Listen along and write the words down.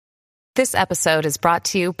This episode is brought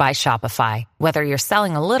to you by Shopify. Whether you're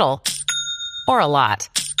selling a little or a lot,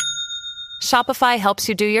 Shopify helps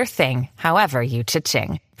you do your thing, however you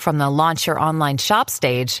cha-ching. From the launch your online shop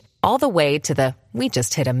stage, all the way to the we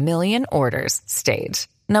just hit 1 million orders stage.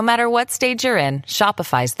 No matter what stage you're in,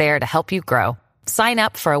 Shopify's there to help you grow. Sign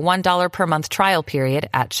up for a $1 per month trial period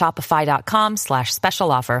at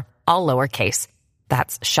shopify.com/special offer, all lowercase.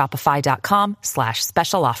 That's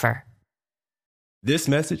shopify.com/special offer. This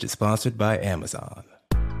message is sponsored by Amazon.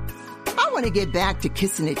 I want to get back to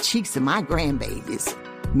kissing the cheeks of my grandbabies,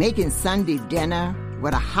 making Sunday dinner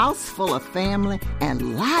with a house full of family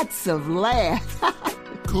and lots of laughs.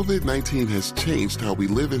 COVID-19 has changed how we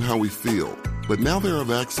live and how we feel, but now there are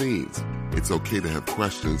vaccines. It's okay to have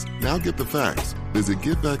questions. Now get the facts. Visit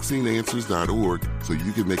getvaccineanswers.org so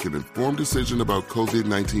you can make an informed decision about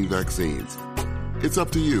COVID-19 vaccines. It's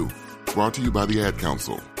up to you. Brought to you by the Ad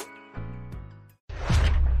Council.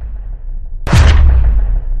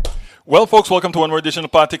 Well, folks, welcome to one more edition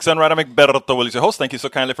of Politics Done Right. I'm Egberto Willies, your host. Thank you so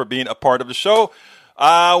kindly for being a part of the show.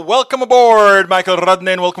 Welcome aboard, Michael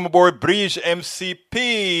Radnen. Welcome aboard, Brige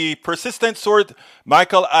MCP. Persistent sore...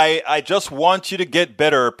 Michael, I just want you to get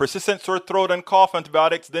better. Persistent sore throat and cough.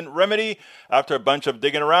 Antibiotics didn't remedy. After a bunch of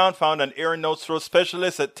digging around, found an ear and nose throat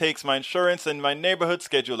specialist that takes my insurance in my neighborhood.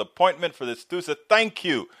 Scheduled appointment for this Tuesday. Thank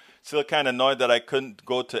you. Still kind of annoyed that I couldn't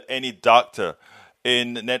go to any doctor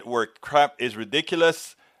in network. Crap is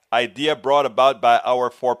ridiculous. Idea brought about by our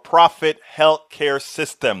for-profit healthcare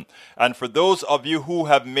system. And for those of you who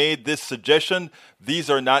have made this suggestion, these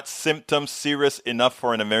are not symptoms serious enough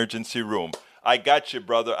for an emergency room. I got you,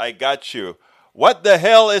 brother. I got you. What the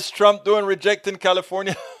hell is Trump doing rejecting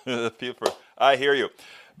California? I hear you.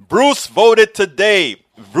 Bruce voted today.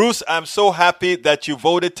 Bruce, I'm so happy that you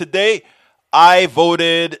voted today. I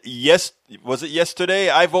voted was it yesterday?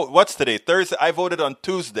 What's today? Thursday. I voted on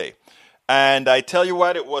Tuesday. And I tell you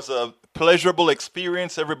what, it was a pleasurable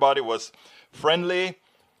experience. Everybody was friendly.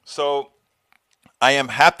 So I am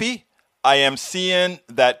happy. I am seeing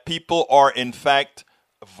that people are, in fact,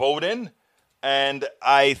 voting. And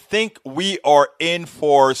I think we are in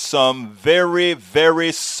for some very,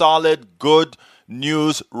 very solid, good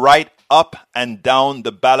news right up and down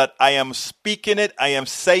the ballot. I am speaking it. I am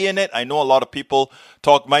saying it. I know a lot of people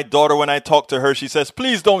talk. My daughter, when I talk to her, she says,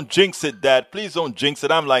 please don't jinx it, Dad. Please don't jinx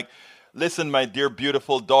it. I'm like, listen, my dear,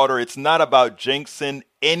 beautiful daughter, it's not about jinxing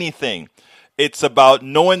anything. It's about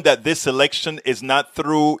knowing that this election is not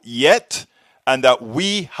through yet and that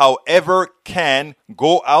we, however, can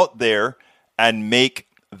go out there and make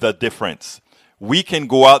the difference. We can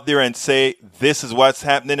go out there and say, this is what's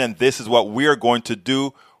happening and this is what we are going to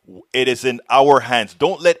do. It is in our hands.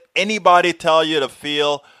 Don't let anybody tell you to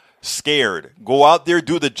feel scared. Go out there,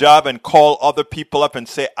 do the job, and call other people up and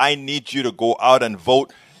say, I need you to go out and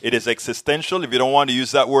vote. It is existential. If you don't want to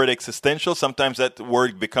use that word existential, sometimes that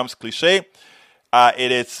word becomes cliche.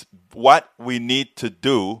 It is what we need to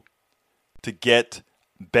do to get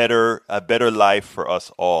a better life for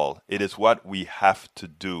us all. It is what we have to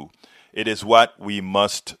do. It is what we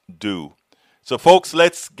must do. So, folks,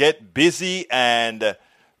 let's get busy and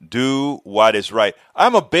do what is right.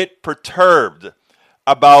 I'm a bit perturbed.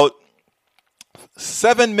 About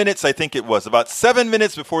 7 minutes, I think it was, about 7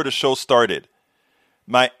 minutes before the show started,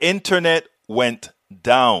 my internet went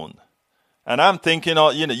down. And I'm thinking,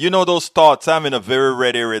 you know those thoughts. I'm in a very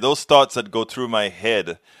red area. Those thoughts that go through my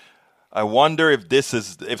head. I wonder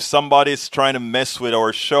if somebody's trying to mess with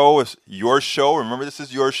our show, it's your show. Remember, this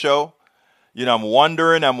is your show. I'm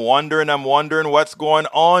wondering what's going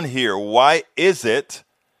on here. Why is it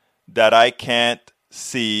that I can't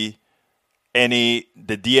see the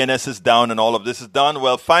DNS is down and all of this is done?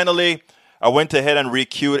 Well, finally, I went ahead and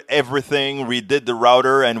requeued everything, redid the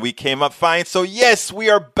router, and we came up fine. So, yes, we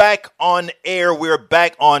are back on air. We are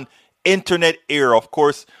back on Internet Air. Of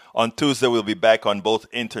course, on Tuesday, we'll be back on both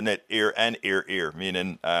Internet Air and Air,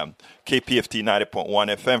 meaning KPFT 90.1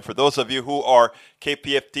 FM. For those of you who are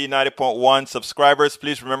KPFT 90.1 subscribers,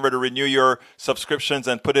 please remember to renew your subscriptions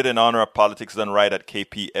and put it in honor of Politics Done Right at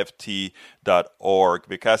kpft.org.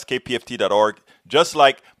 Because kpft.org, just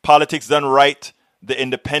like Politics Done Right, the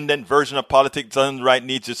independent version of Politics Done Right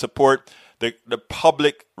needs your support. The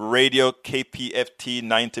public radio KPFT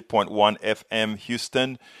 90.1 FM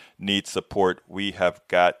Houston needs support. We have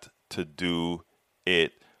got to do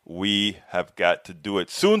it. We have got to do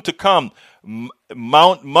it. Soon to come,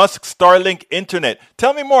 Mount Musk Starlink Internet.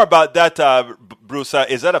 Tell me more about that, Bruce.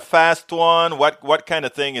 Is that a fast one? What kind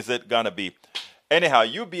of thing is it going to be? Anyhow,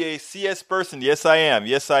 you be a CS person. Yes, I am.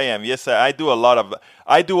 I do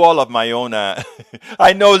all of my own.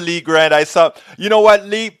 I know Lee Grant. You know what,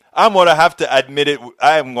 Lee? I'm going to have to admit it.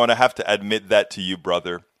 I am going to have to admit that to you,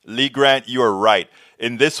 brother. Lee Grant, you are right.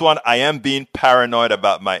 In this one, I am being paranoid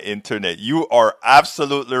about my internet. You are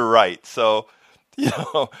absolutely right. So,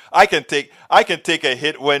 I can take a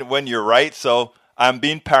hit when you're right. So I'm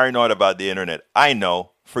being paranoid about the internet. I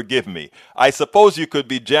know. Forgive me. I suppose you could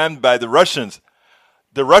be jammed by the Russians.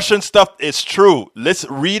 The Russian stuff is true. Let's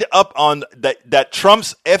read up on that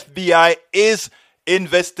Trump's FBI is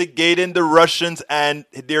investigating the Russians and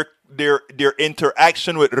their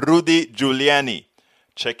interaction with Rudy Giuliani.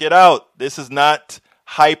 Check it out. This is not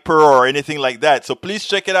hyper or anything like that. So please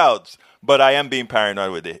check it out. But I am being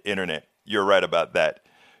paranoid with the internet. You're right about that.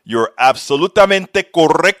 You're absolutamente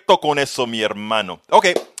correcto con eso, mi hermano.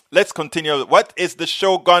 Okay, let's continue. What is the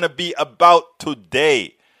show going to be about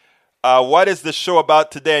today? What is the show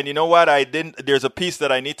about today? And you know what? There's a piece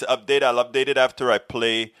that I need to update. I'll update it after I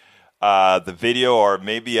play the video, or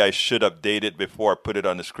maybe I should update it before I put it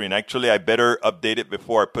on the screen. Actually, I better update it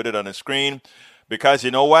before I put it on the screen, because you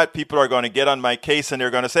know what? People are going to get on my case and they're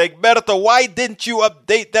going to say, Berto, why didn't you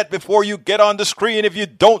update that before you get on the screen? If you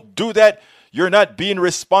don't do that, you're not being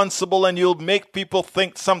responsible and you'll make people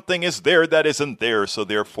think something is there that isn't there. So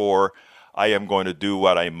therefore, I am going to do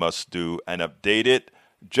what I must do and update it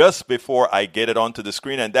just before I get it onto the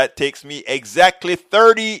screen. And that takes me exactly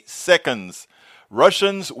 30 seconds.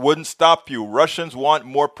 Russians wouldn't stop you. Russians want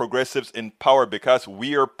more progressives in power because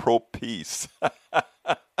we are pro-peace.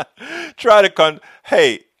 Rodney,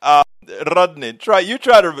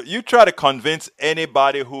 you try to convince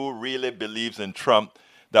anybody who really believes in Trump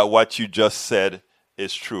that what you just said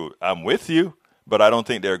is true. I'm with you, but I don't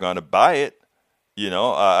think they're going to buy it.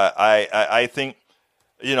 I think,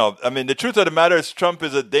 the truth of the matter is Trump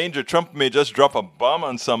is a danger. Trump may just drop a bomb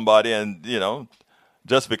on somebody and,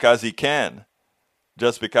 just because he can.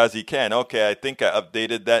 Okay, I think I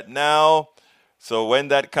updated that now. So when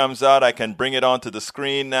that comes out, I can bring it onto the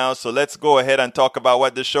screen now. So let's go ahead and talk about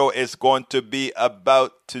what the show is going to be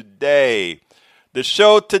about today. The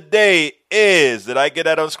show today is, did I get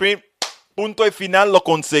that on screen? Punto y final, lo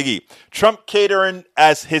conseguí. Trump catering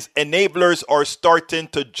as his enablers are starting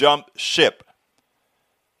to jump ship.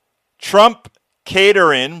 Trump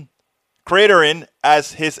catering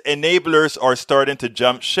as his enablers are starting to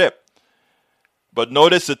jump ship. But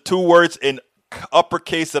notice the two words in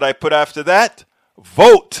uppercase that I put after that.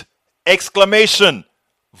 Vote! Exclamation!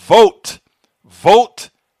 Vote! Vote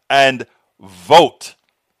and vote.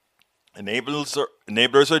 Enablers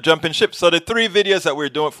are jumping ship. So the four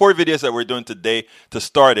videos that we're doing today to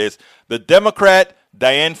start is the Democrat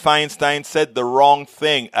Dianne Feinstein said the wrong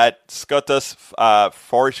thing at Scottus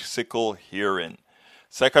farcical hearing.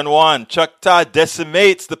 Second one, Chuck Todd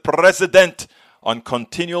decimates the president on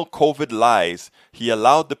continual COVID lies. He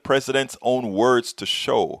allowed the president's own words to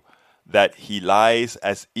show that he lies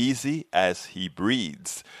as easy as he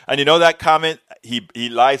breathes. And you know that comment, he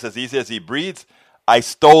lies as easy as he breathes? I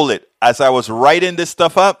stole it. As I was writing this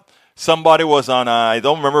stuff up, somebody was on, I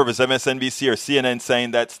don't remember if it was MSNBC or CNN saying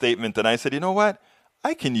that statement. And I said, you know what?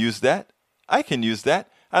 I can use that. And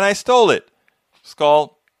I stole it. It's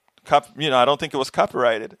called, I don't think it was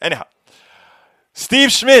copyrighted. Anyhow,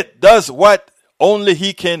 Steve Schmidt does what only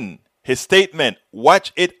he can. His statement,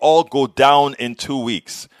 watch it all go down in 2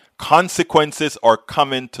 weeks. Consequences are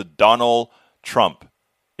coming to Donald Trump,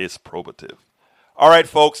 is probative. All right,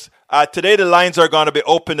 folks. Today the lines are going to be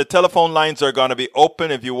open. The telephone lines are going to be open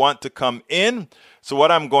if you want to come in. So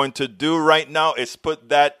what I'm going to do right now is put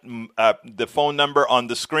the phone number on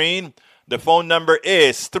the screen. The phone number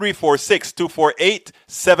is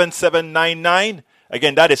 346-248-7799.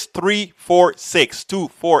 Again, that is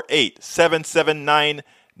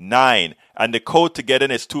 346-248-7799. And the code to get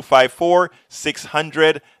in is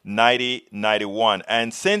 254-600-9091.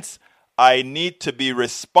 And since I need to be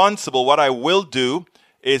responsible, what I will do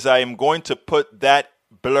is I am going to put that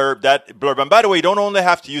blurb. And by the way, you don't only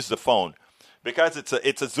have to use the phone. Because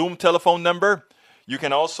it's a Zoom telephone number, you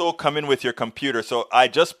can also come in with your computer. So I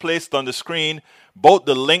just placed on the screen both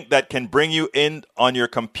the link that can bring you in on your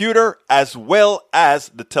computer as well as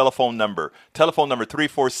the telephone number. Telephone number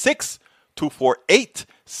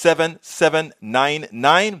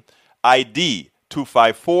 346-248-7799. ID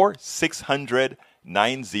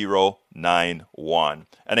 254-600-9091.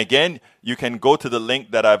 And again, you can go to the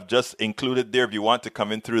link that I've just included there if you want to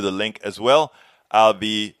come in through the link as well.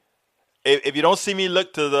 If you don't see me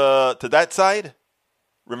look to that side,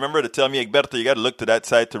 remember to tell me, Egberto, you got to look to that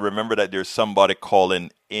side to remember that there's somebody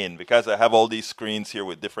calling in, because I have all these screens here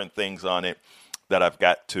with different things on it that I've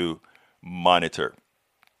got to monitor.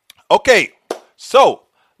 Okay, so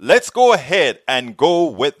let's go ahead and go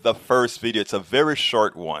with the first video. It's a very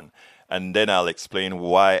short one, and then I'll explain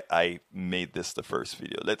why I made this the first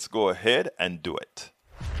video. Let's go ahead and do it.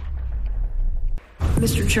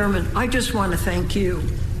 Mr. Chairman, I just want to thank you.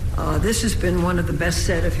 This has been one of the best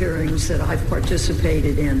set of hearings that I've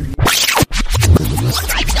participated in.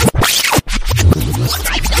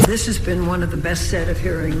 This has been one of the best set of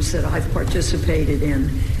hearings that I've participated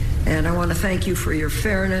in, and I want to thank you for your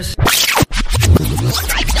fairness.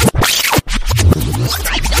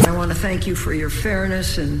 I want to thank you for your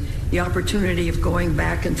fairness and the opportunity of going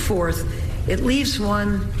back and forth. It leaves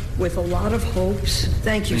one with a lot of hopes.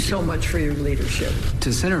 Thank you so much for your leadership.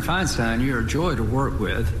 To Senator Feinstein, you're a joy to work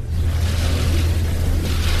with.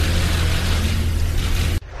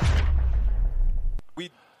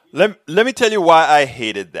 Let me tell you why I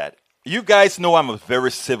hated that. You guys know I'm a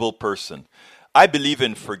very civil person. I believe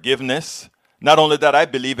in forgiveness. Not only that, I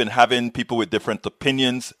believe in having people with different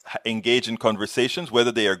opinions engage in conversations,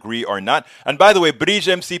 whether they agree or not. And by the way, Bridge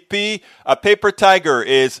MCP, a paper tiger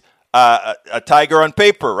is a tiger on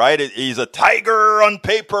paper, right? He's a tiger on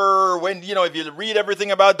paper. When, you know, if you read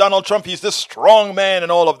everything about Donald Trump, he's this strong man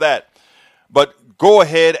and all of that. But go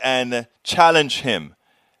ahead and challenge him.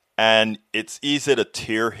 And it's easy to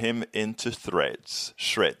tear him into shreds,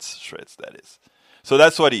 that is. So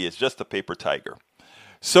that's what he is, just a paper tiger.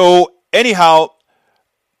 So anyhow,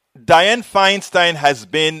 Dianne Feinstein has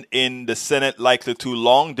been in the Senate likely too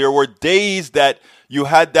long. There were days that you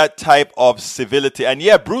had that type of civility. And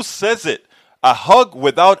yeah, Bruce says it, a hug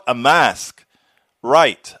without a mask.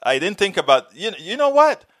 Right. I didn't think about, you know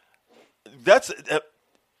what? That's a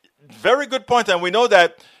very good point. And we know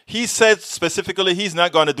that he said specifically he's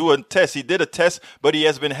not going to do a test. He did a test, but he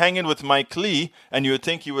has been hanging with Mike Lee, and you would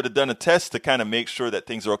think he would have done a test to kind of make sure that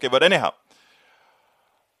things are okay. But anyhow,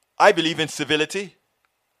 I believe in civility.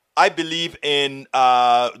 I believe in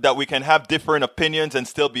that we can have different opinions and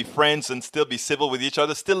still be friends and still be civil with each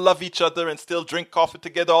other, still love each other and still drink coffee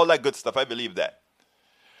together, all that good stuff. I believe that.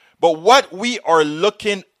 But what we are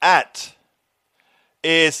looking at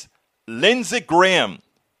is Lindsey Graham,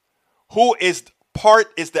 who is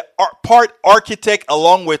part architect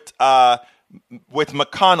along with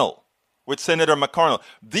McConnell, with Senator McConnell.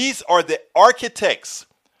 These are the architects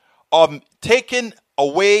of taking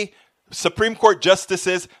away Supreme Court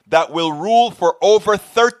justices that will rule for over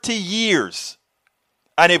 30 years.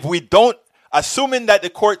 And if we don't, assuming that the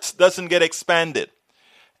courts doesn't get expanded,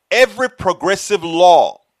 every progressive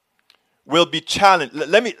law will be challenged.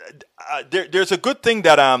 There's a good thing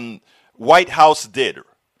that White House did.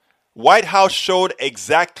 White House showed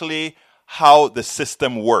exactly how the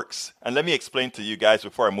system works. And let me explain to you guys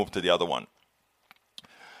before I move to the other one.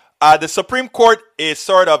 The Supreme Court is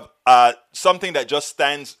sort of something that just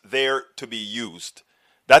stands there to be used.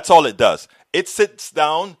 That's all it does. It sits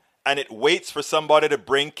down and it waits for somebody to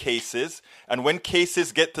bring cases. And when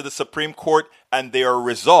cases get to the Supreme Court and they are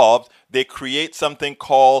resolved, they create something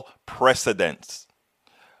called precedents.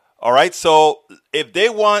 All right, so if they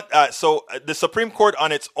want, the Supreme Court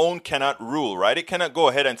on its own cannot rule, right? It cannot go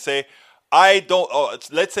ahead and say,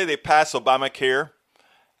 let's say they pass Obamacare,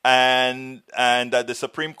 and the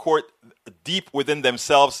Supreme Court, deep within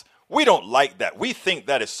themselves, we don't like that. We think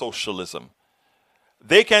that is socialism.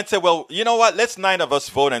 They can't say, well, you know what? Let's 9 of us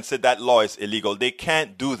vote and say that law is illegal. They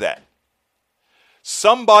can't do that.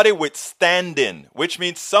 Somebody with standing, which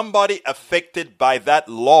means somebody affected by that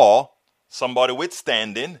law, somebody with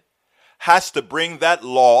standing, has to bring that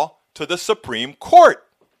law to the Supreme Court.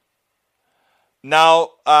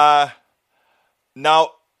 Now,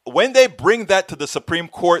 when they bring that to the Supreme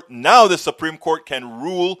Court, now the Supreme Court can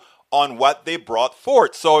rule on what they brought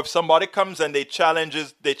forth. So if somebody comes and they challenge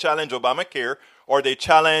Obamacare, or they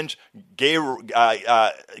challenge gay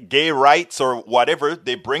rights or whatever,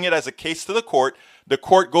 they bring it as a case to the court. The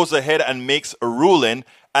court goes ahead and makes a ruling,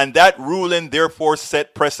 and that ruling therefore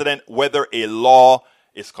set precedent whether a law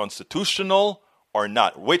is constitutional or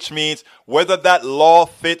not, which means whether that law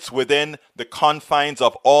fits within the confines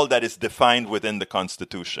of all that is defined within the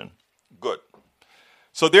Constitution. Good.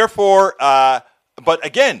 So therefore, but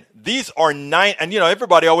again, these are 9, and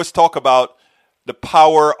everybody always talk about the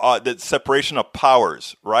power, the separation of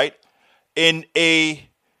powers, right? In a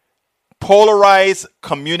polarized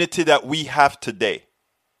community that we have today,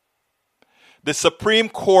 the Supreme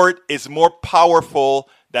Court is more powerful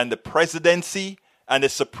than the presidency, and the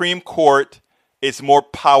Supreme Court is more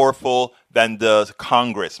powerful than the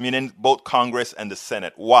Congress, meaning both Congress and the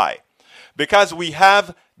Senate. Why? Because we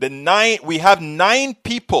have 9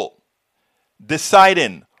 people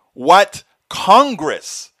deciding what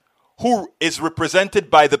Congress, who represents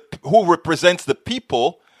the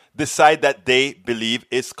people decide that they believe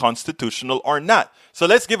is constitutional or not. So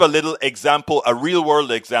let's give a little example, a real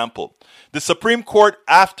world example. The Supreme Court,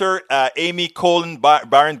 after Amy Coney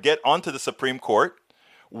Barron get onto the Supreme Court,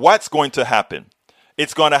 what's going to happen?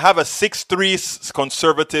 It's going to have a 6-3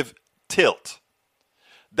 conservative tilt.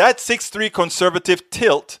 That 6-3 conservative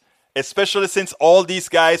tilt, especially since all these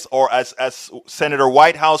guys, or as Senator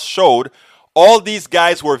Whitehouse showed, all these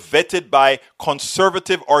guys were vetted by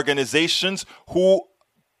conservative organizations who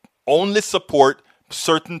only support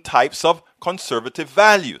certain types of conservative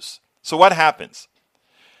values. So what happens?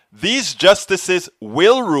 These justices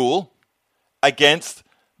will rule against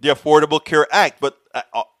the Affordable Care Act. But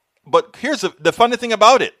here's the funny thing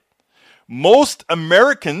about it. Most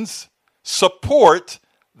Americans support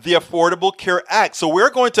the Affordable Care Act. So we're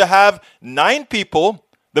going to have 9 people,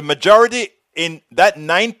 the majority in that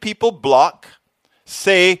 9 people block,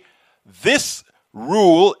 say this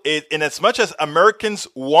rule is, in as much as Americans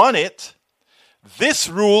want it, this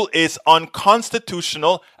rule is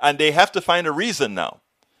unconstitutional, and they have to find a reason now.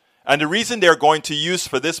 And the reason they're going to use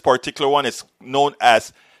for this particular one is known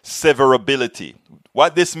as severability.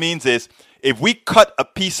 What this means is, if we cut a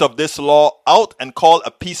piece of this law out and call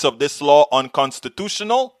a piece of this law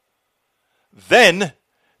unconstitutional, then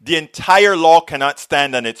the entire law cannot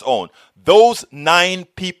stand on its own. Those 9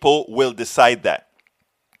 people will decide that.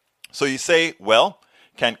 So you say, well,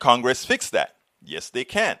 can Congress fix that? Yes, they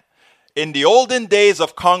can. In the olden days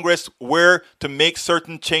of Congress, where to make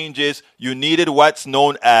certain changes, you needed what's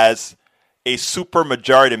known as a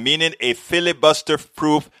supermajority, meaning a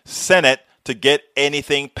filibuster-proof Senate to get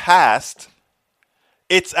anything passed.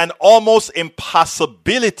 It's an almost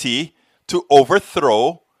impossibility to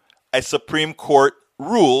overthrow a Supreme Court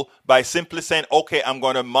rule by simply saying, okay, I'm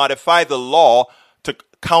going to modify the law to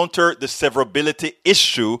counter the severability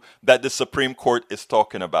issue that the Supreme Court is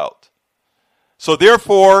talking about. So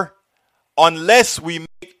therefore, unless we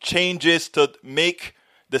make changes to make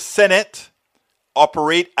the Senate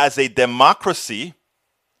operate as a democracy,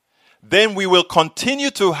 then we will continue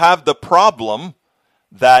to have the problem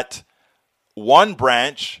that one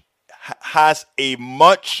branch has a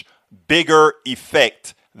much bigger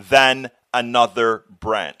effect than another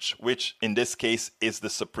branch, which in this case is the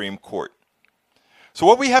Supreme Court. So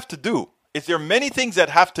what we have to do is, there are many things that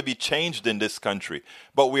have to be changed in this country,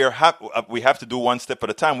 but we have to do one step at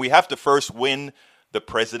a time. We have to first win the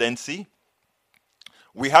presidency.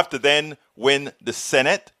 We have to then win the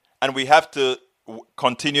Senate, and we have to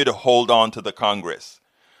continue to hold on to the Congress.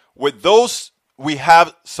 With those, we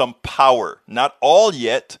have some power. Not all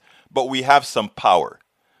yet, but we have some power.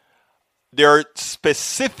 There are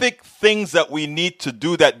specific things that we need to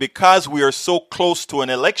do that, because we are so close to an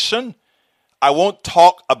election, I won't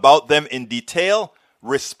talk about them in detail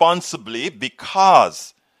responsibly,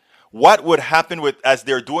 because what would happen with, as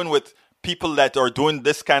they're doing with people that are doing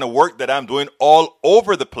this kind of work that I'm doing all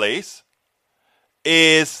over the place,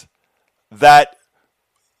 is that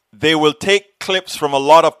they will take clips from a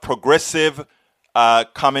lot of progressive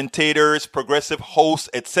commentators, progressive hosts,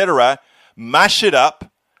 etc., mash it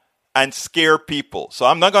up, and scare people. So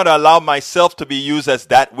I'm not going to allow myself to be used as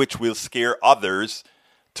that which will scare others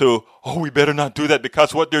to, oh, we better not do that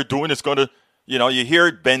because what they're doing is going to, you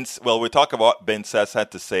hear we'll talk about what Ben Sass had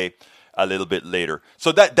to say a little bit later.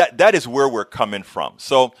 So that is where we're coming from.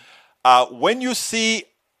 So when you see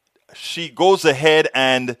she goes ahead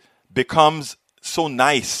and becomes so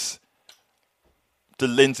nice to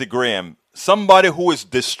Lindsey Graham, somebody who is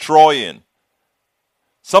destroying,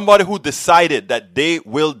 somebody who decided that they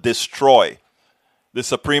will destroy the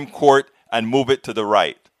Supreme Court and move it to the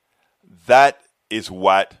right. That is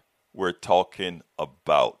what we're talking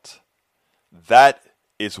about. That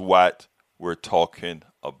is what we're talking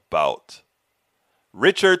about.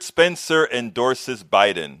 Richard Spencer endorses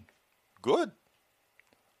Biden. Good.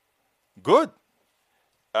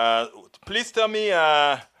 Please tell me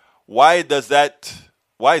why is that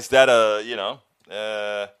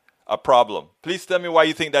a problem? Please tell me why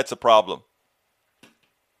you think that's a problem.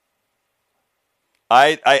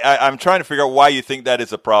 I'm trying to figure out why you think that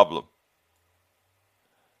is a problem.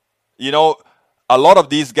 A lot of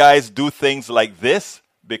these guys do things like this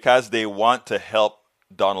because they want to help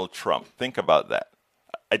Donald Trump. Think about that.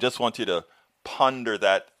 I just want you to ponder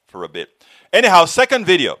that for a bit. Anyhow, second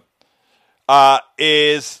video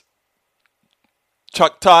is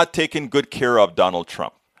Chuck Todd taking good care of Donald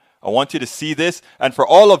Trump. I want you to see this. And for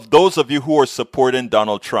all of those of you who are supporting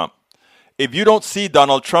Donald Trump, if you don't see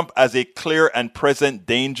Donald Trump as a clear and present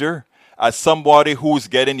danger, as somebody who's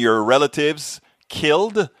getting your relatives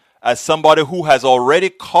killed, as somebody who has already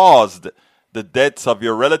caused the deaths of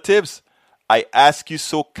your relatives, I ask you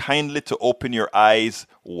so kindly to open your eyes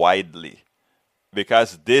widely,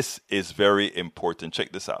 because this is very important.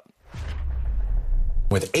 Check this out.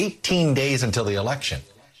 With 18 days until the election,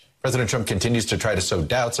 President Trump continues to try to sow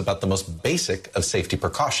doubts about the most basic of safety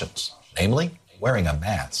precautions, namely wearing a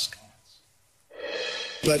mask.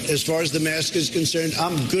 But as far as the mask is concerned,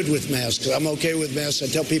 I'm good with masks. I'm okay with masks. I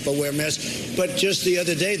tell people wear masks. But just the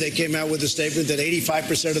other day, they came out with a statement that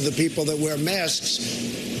 85% of the people that wear masks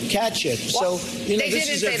catch it. Well, so, you know, they this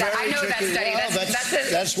didn't is say a that. very I know tricky, that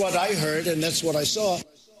study. That's what I heard, and that's what I saw.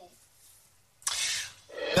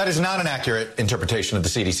 That is not an accurate interpretation of the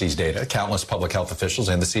CDC's data. Countless public health officials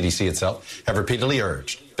and the CDC itself have repeatedly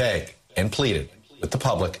urged, begged, and pleaded with the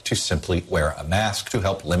public to simply wear a mask to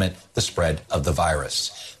help limit the spread of the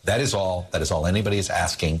virus. That is all anybody is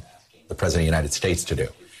asking the President of the United States to do.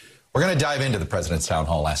 We're going to dive into the President's town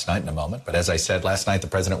hall last night in a moment, but as I said last night, the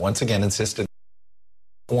President once again insisted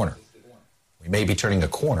corner. We may be turning a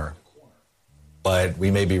corner, but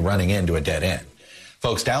we may be running into a dead end.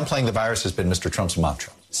 Folks, downplaying the virus has been Mr. Trump's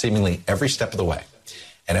mantra, seemingly every step of the way.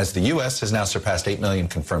 And as the U.S. has now surpassed 8 million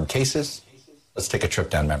confirmed cases, let's take a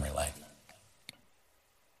trip down memory lane.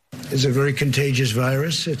 It's a very contagious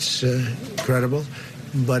virus. It's incredible,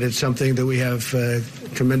 but it's something that we have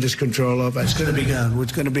tremendous control of. It's going to be gone.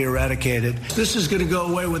 It's going to be eradicated. This is going to go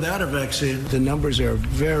away without a vaccine. The numbers are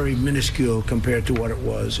very minuscule compared to what it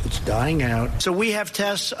was. It's dying out. So we have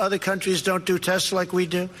tests. Other countries don't do tests like we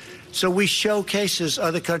do. So we show cases.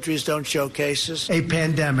 Other countries don't show cases. A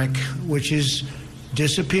pandemic, which is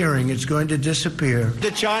disappearing. It's going to disappear.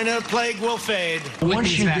 The China plague will fade.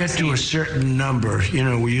 Once you get to a certain number, you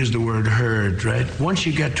know, we use the word herd, right? Once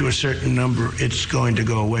you get to a certain number, it's going to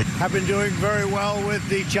go away. I've been doing very well with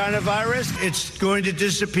the China virus. It's going to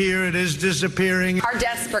disappear. It is disappearing. Our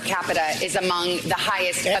deaths per capita is among the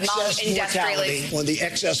highest among industrially. On the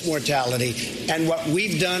excess mortality. And what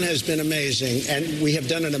we've done has been amazing. And we have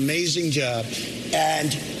done an amazing job.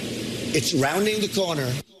 And it's rounding the corner.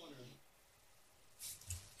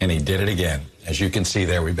 And he did it again. As you can see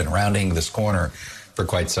there, we've been rounding this corner for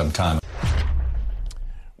quite some time.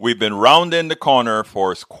 We've been rounding the corner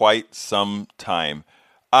for quite some time.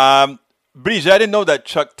 Brigitte, I didn't know that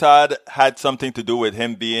Chuck Todd had something to do with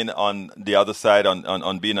him being on the other side,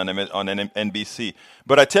 on being on NBC.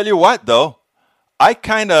 But I tell you what, though, I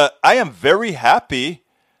am very happy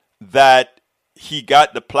that he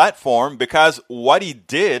got the platform, because what he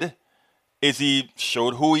did is he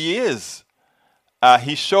showed who he is.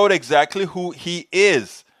 He showed exactly who he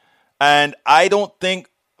is. And I don't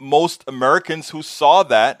think most Americans who saw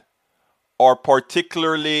that are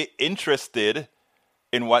particularly interested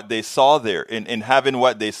in what they saw there, in having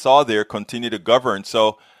what they saw there continue to govern.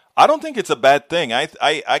 So I don't think it's a bad thing. I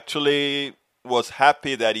actually was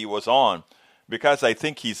happy that he was on, because I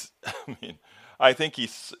think he's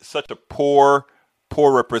such a poor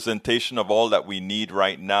representation of all that we need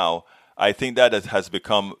right now. I think that has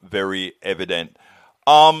become very evident.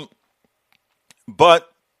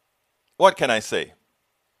 But what can I say?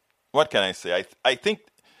 I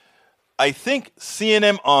think seeing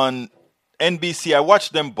him on NBC, I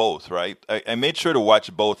watched them both, right? I made sure to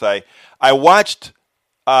watch both. I watched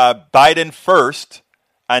Biden first,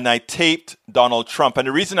 and I taped Donald Trump. And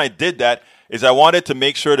the reason I did that is I wanted to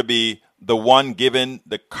make sure to be the one giving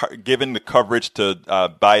the coverage to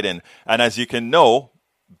Biden. And as you can know,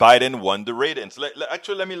 Biden won the ratings.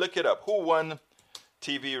 Actually, let me look it up. Who won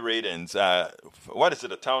TV ratings? What is it?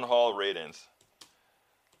 The town hall ratings.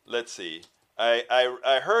 Let's see.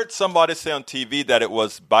 I heard somebody say on TV that it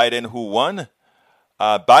was Biden who won.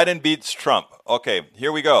 Biden beats Trump. Okay,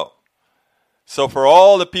 here we go. So for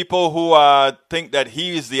all the people who think that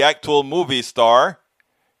he is the actual movie star,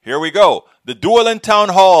 here we go. The duel in town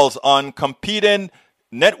halls on competing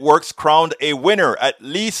networks crowned a winner, at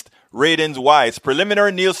least ratings-wise.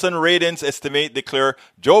 Preliminary Nielsen ratings estimate declare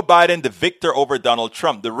Joe Biden the victor over Donald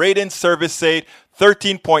Trump. The ratings service said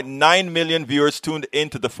 13.9 million viewers tuned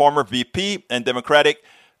into the former VP and Democratic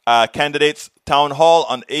candidates' town hall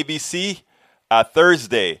on ABC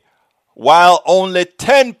Thursday, while only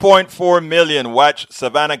 10.4 million watched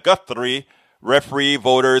Savannah Guthrie referee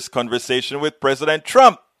voters' conversation with President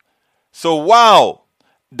Trump. So, wow.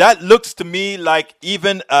 That looks to me like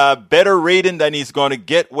even a better rating than he's going to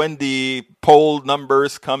get when the poll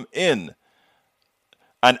numbers come in.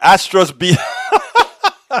 And Astros beat...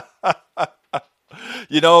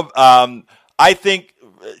 I think,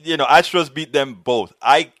 Astros beat them both.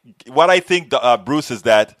 What I think, Bruce, is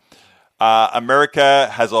that America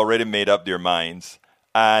has already made up their minds.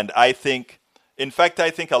 And I think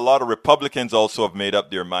a lot of Republicans also have made up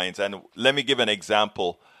their minds. And let me give an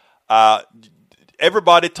example.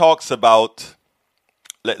 everybody talks about,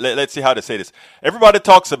 let's see how to say this. Everybody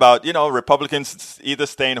talks about, Republicans either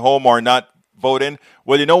staying home or not voting.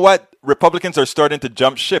 Well, you know what? Republicans are starting to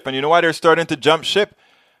jump ship. And you know why they're starting to jump ship?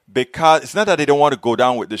 Because it's not that they don't want to go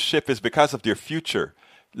down with the ship. It's because of their future.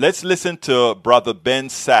 Let's listen to Brother Ben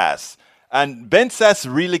Sasse. And Ben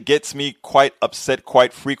Sasse really gets me quite upset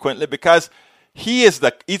quite frequently because he's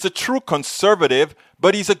a true conservative,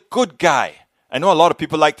 but he's a good guy. I know a lot of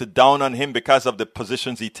people like to down on him because of the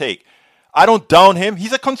positions he takes. I don't down him.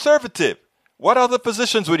 He's a conservative. What other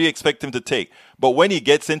positions would you expect him to take? But when he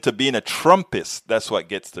gets into being a Trumpist, that's what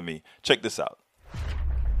gets to me. Check this out.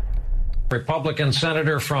 Republican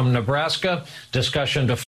senator from Nebraska, discussion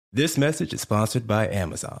to... This message is sponsored by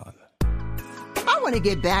Amazon. I want to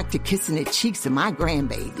get back to kissing the cheeks of my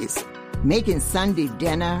grandbabies, making Sunday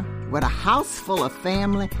dinner with a house full of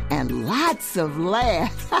family and lots of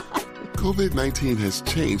laughs. COVID-19 has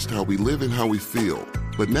changed how we live and how we feel,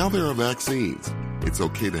 but now there are vaccines. It's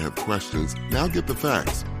okay to have questions. Now get the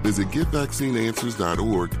facts. Visit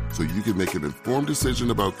getvaccineanswers.org so you can make an informed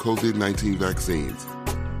decision about COVID-19 vaccines.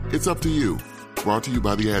 It's up to you. Brought to you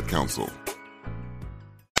by the Ad Council.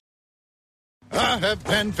 I have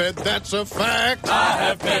PenFed, that's a fact. I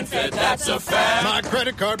have PenFed, that's a fact. My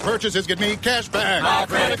credit card purchases get me cash back. My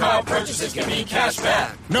credit card purchases get me cash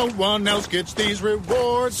back. No one else gets these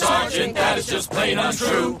rewards. Sergeant, that is just plain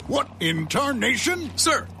untrue. What in tarnation?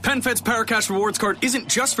 Sir, PenFed's PowerCash Rewards Card isn't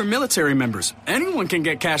just for military members. Anyone can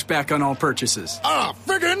get cash back on all purchases. Ah,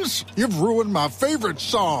 Figgins, you've ruined my favorite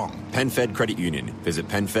song. PenFed Credit Union. Visit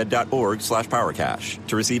PenFed.org/PowerCash.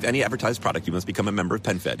 To receive any advertised product, you must become a member of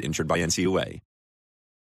PenFed, insured by NCUA.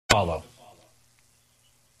 Follow.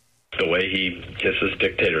 The way he kisses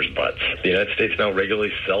dictators' butts. The United States now regularly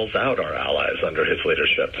sells out our allies under his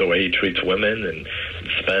leadership. The way he treats women and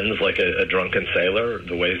spends like a drunken sailor.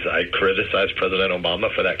 The ways I criticize President Obama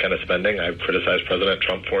for that kind of spending, I criticize President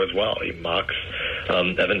Trump for as well. He mocks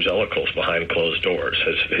evangelicals behind closed doors.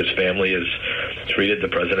 His family has treated the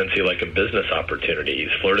presidency like a business opportunity.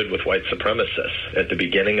 He's flirted with white supremacists. At the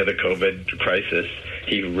beginning of the COVID crisis,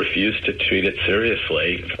 he refused to treat it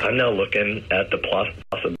seriously. I'm now looking at the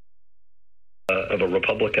possibility of a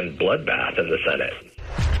Republican bloodbath in the Senate.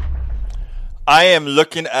 I am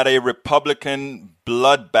looking at a Republican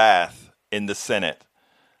bloodbath in the Senate.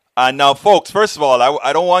 Now, folks, first of all,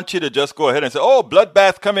 I don't want you to just go ahead and say, oh,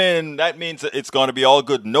 bloodbath coming, that means it's going to be all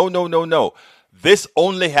good. No. This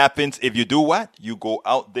only happens if you do what? You go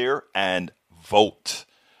out there and vote.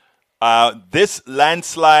 This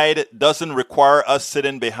landslide doesn't require us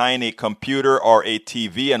sitting behind a computer or a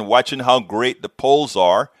TV and watching how great the polls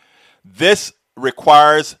are. This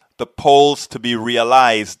requires the polls to be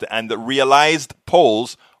realized, and the realized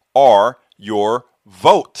polls are your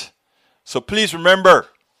vote. So please remember,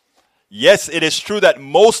 yes, it is true that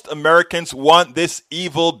most Americans want this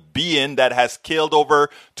evil being that has killed over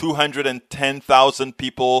 210,000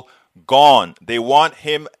 people gone. They want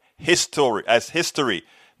him history.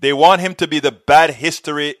 They want him to be the bad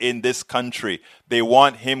history in this country. They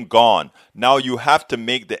want him gone. Now you have to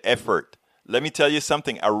make the effort. Let me tell you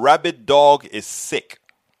something. A rabid dog is sick.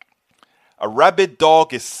 A rabid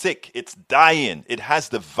dog is sick. It's dying. It has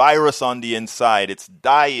the virus on the inside. It's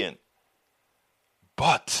dying.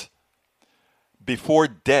 But before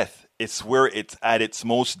death, it's where it's at its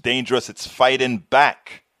most dangerous. It's fighting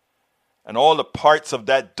back. And all the parts of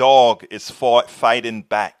that dog is fighting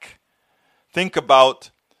back. Think about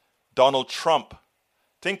Donald Trump.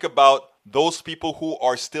 Think about those people who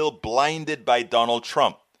are still blinded by Donald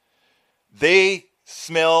Trump. They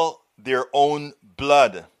smell their own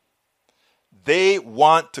blood. They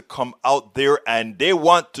want to come out there and they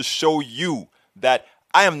want to show you that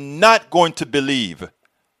I am not going to believe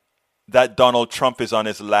that Donald Trump is on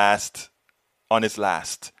his last. I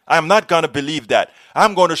am not going to believe that.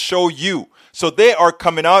 I'm going to show you. So they are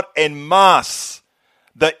coming out en masse.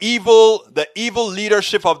 The evil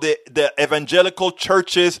leadership of the evangelical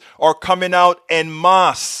churches are coming out en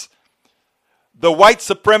masse. The white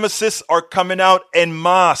supremacists are coming out en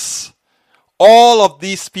masse. All of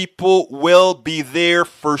these people will be there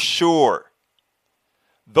for sure.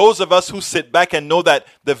 Those of us who sit back and know that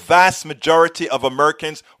the vast majority of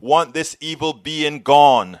Americans want this evil being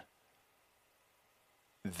gone,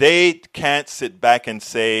 they can't sit back and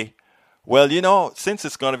say, well, since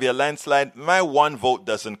it's going to be a landslide, my one vote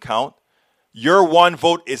doesn't count. Your one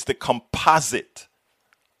vote is the composite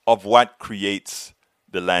of what creates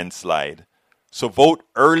the landslide. So vote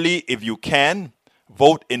early if you can.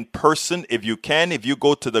 vote in person if you can. If you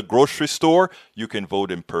go to the grocery store, you can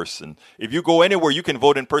vote in person. If you go anywhere, you can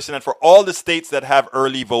vote in person. And for all the states that have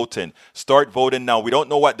early voting, start voting now. We don't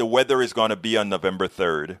know what the weather is going to be on November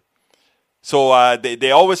 3rd. So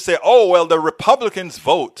they always say, oh, well, the Republicans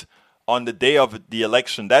vote on the day of the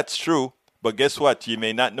election. That's true. But guess what? You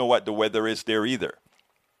may not know what the weather is there either.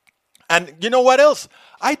 And you know what else?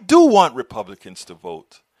 I do want Republicans to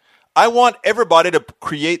vote. I want everybody to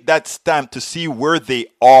create that stamp to see where they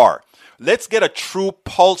are. Let's get a true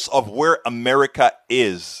pulse of where America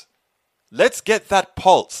is. Let's get that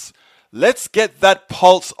pulse. Let's get that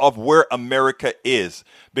pulse of where America is.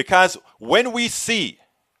 Because when we see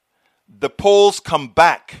the polls come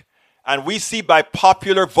back and we see by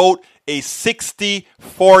popular vote a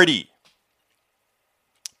 60-40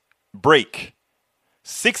 break,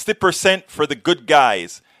 60% for the good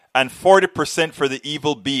guys and 40% for the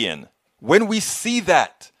evil being. When we see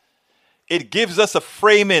that, it gives us a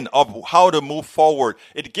framing of how to move forward.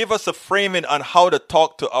 It gives us a framing on how to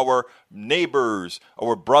talk to our neighbors,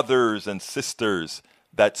 our brothers and sisters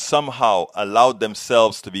that somehow allowed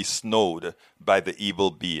themselves to be snowed by the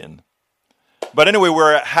evil being. But anyway,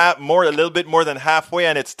 we're a little bit more than halfway,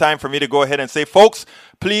 and it's time for me to go ahead and say, folks,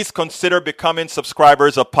 please consider becoming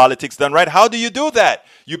subscribers of Politics Done Right. How do you do that?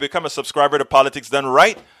 You become a subscriber to Politics Done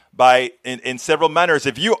Right by in several manners.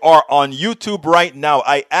 If you are on YouTube right now,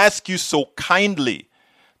 I ask you so kindly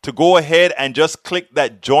to go ahead and just click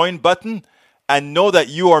that join button and know that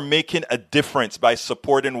you are making a difference by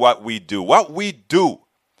supporting what we do. What we do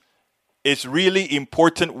is really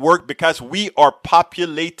important work because we are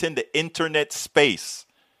populating the internet space.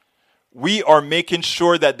 We are making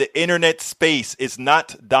sure that the internet space is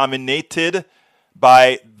not dominated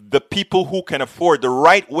by the people who can afford, the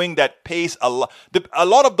right wing that pays a lot. A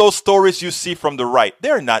lot of those stories you see from the right,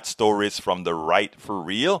 they're not stories from the right for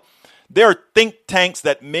real. There are think tanks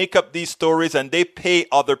that make up these stories and they pay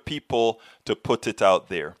other people to put it out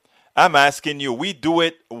there. I'm asking you, we do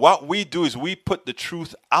it. What we do is we put the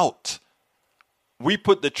truth out. We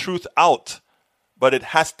put the truth out, but it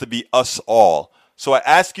has to be us all. So I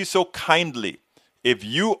ask you so kindly, if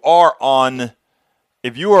you are on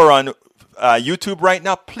YouTube right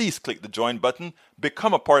now, please click the join button.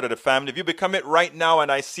 Become a part of the family. If you become it right now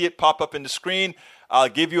and I see it pop up in the screen, I'll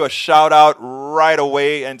give you a shout out right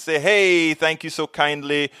away and say, hey, thank you so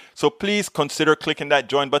kindly. So please consider clicking that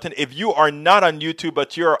join button. If you are not on YouTube,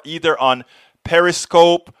 but you're either on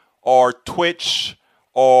Periscope or Twitch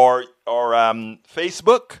or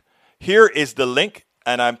Facebook, here is the link.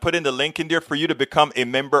 And I'm putting the link in there for you to become a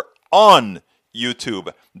member on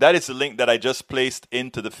YouTube. That is the link that I just placed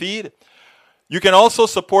into the feed. You can also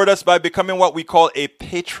support us by becoming what we call a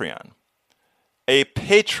Patreon. A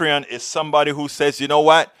Patreon is somebody who says, you know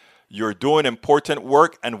what, you're doing important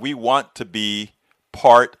work and we want to be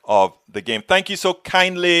part of the game. Thank you so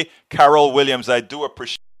kindly, Carol Williams. I do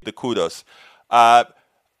appreciate the kudos.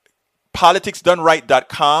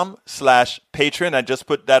 PoliticsDoneRight.com/Patreon. I just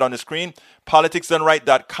put that on the screen.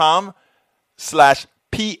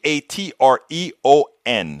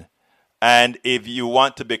 PoliticsDoneRight.com/PATREON. And if you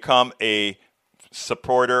want to become a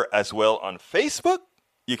supporter as well on Facebook,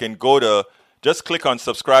 you can just click on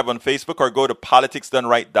subscribe on Facebook or go to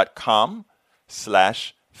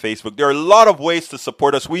PoliticsDoneRight.com/Facebook. There are a lot of ways to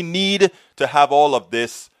support us. We need to have all of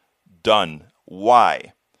this done.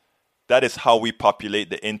 Why? That is how we populate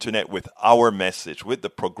the internet with our message, with the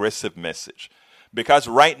progressive message. Because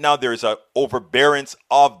right now there is an overbearance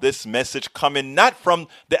of this message coming not from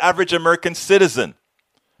the average American citizen,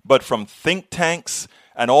 but from think tanks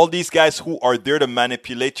and all these guys who are there to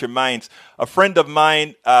manipulate your minds. A friend of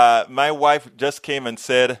mine, my wife just came and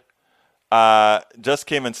said, I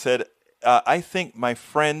think my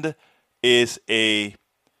friend is a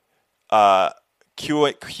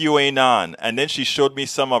QAnon. And then she showed me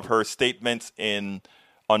some of her statements on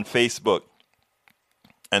Facebook.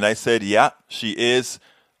 And I said, yeah, she is.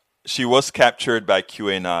 She was captured by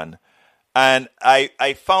QAnon. And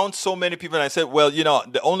I found so many people, and I said, well,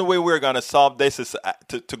 the only way we're going to solve this is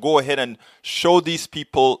to go ahead and show these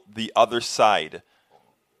people the other side.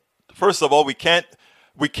 First of all, we can't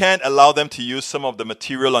allow them to use some of the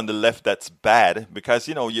material on the left that's bad, because,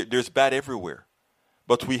 there's bad everywhere.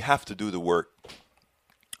 But we have to do the work.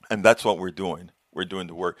 And that's what we're doing. We're doing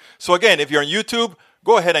the work. So again, if you're on YouTube,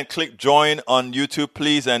 go ahead and click join on YouTube,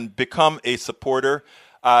 please, and become a supporter.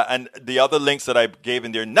 And the other links that I gave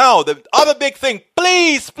in there. Now, the other big thing,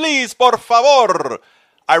 please, por favor.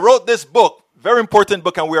 I wrote this book, very important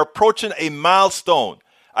book, and we're approaching a milestone.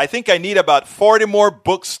 I think I need about 40 more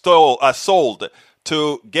books sold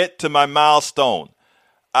to get to my milestone.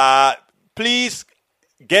 Please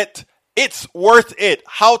get It's Worth It,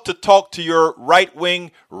 How to Talk to Your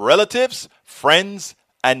Right-Wing Relatives, Friends,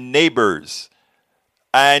 and Neighbors.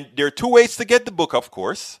 And there are two ways to get the book, of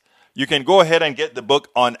course. You can go ahead and get the book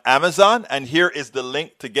on Amazon, and here is the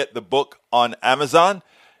link to get the book on Amazon.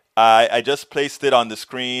 I just placed it on the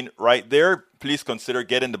screen right there. Please consider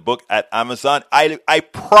getting the book at Amazon. I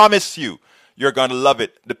promise you're going to love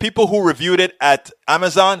it. The people who reviewed it at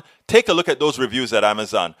Amazon, take a look at those reviews at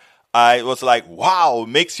Amazon. I was like, wow,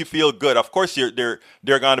 makes you feel good. Of course, they're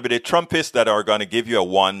going to be the Trumpists that are going to give you a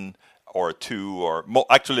 1 or a 2, or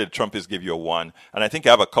actually the Trumpists give you a 1. And I think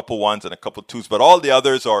I have a couple 1s and a couple 2s, but all the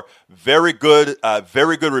others are very good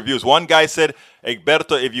reviews. One guy said,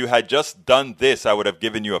 Egberto, if you had just done this, I would have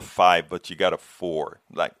given you a 5, but you got a 4.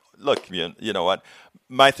 Like, look, you know what?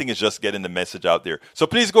 My thing is just getting the message out there. So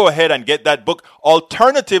please go ahead and get that book.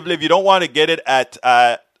 Alternatively, if you don't want to get it at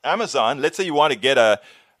Amazon, let's say you want to get a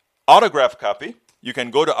autographed copy, you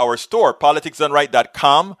can go to our store,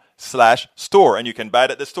 politicsdoneright.com/store, and you can buy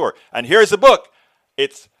it at the store. And here's the book.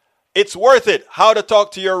 It's Worth It, How to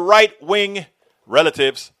Talk to Your Right-Wing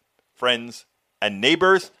Relatives, Friends, and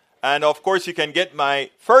Neighbors. And of course, you can get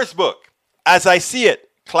my first book, As I See It,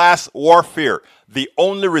 Class Warfare, the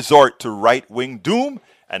Only Resort to Right-Wing Doom.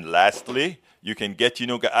 And lastly, you can get,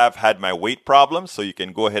 I've had my weight problems, so you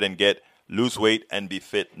can go ahead and get Lose Weight and Be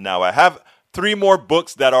Fit Now. I have 3 more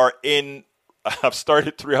books that are I've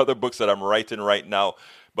started 3 other books that I'm writing right now,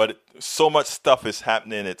 but so much stuff is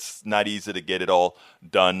happening, it's not easy to get it all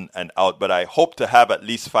done and out. But I hope to have at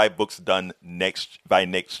least 5 books done by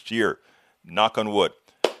next year. Knock on wood.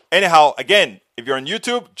 Anyhow, again, if you're on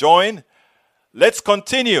YouTube, join. Let's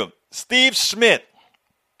continue. Steve Schmidt.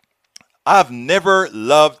 I've never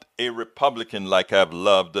loved a Republican like I've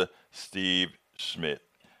loved Steve Schmidt.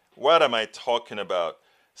 What am I talking about?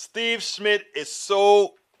 Steve Schmidt is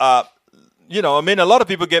so, a lot of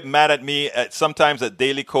people get mad at me sometimes at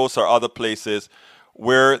Daily Kos or other places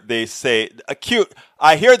where they say,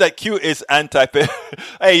 I hear that Q is anti.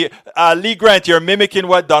 Hey, Lee Grant, you're mimicking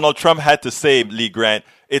what Donald Trump had to say, Lee Grant.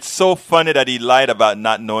 It's so funny that he lied about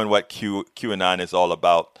not knowing what QAnon is all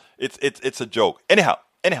about. It's a joke. Anyhow.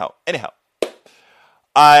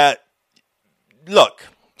 Look,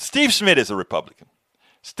 Steve Schmidt is a Republican.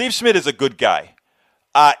 Steve Schmidt is a good guy.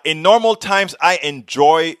 In normal times, I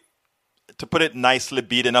enjoy, to put it nicely,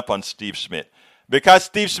 beating up on Steve Schmidt. Because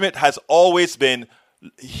Steve Schmidt has always been,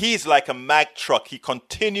 he's like a Mack truck. He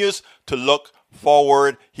continues to look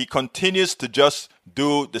forward. He continues to just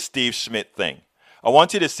do the Steve Schmidt thing. I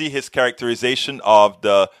want you to see his characterization of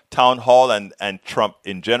the town hall and Trump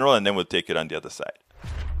in general, and then we'll take it on the other side.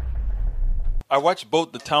 I watched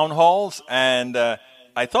both the town halls, and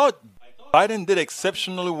I thought Biden did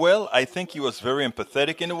exceptionally well. I think he was very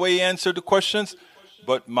empathetic in the way he answered the questions.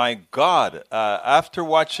 But my God, after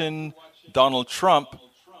watching Donald Trump,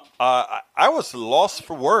 I was lost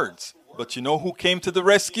for words. But you know who came to the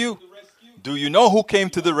rescue? Do you know who came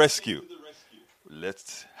to the rescue?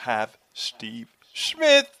 Let's have Steve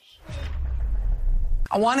Schmidt.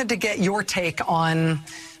 I wanted to get your take on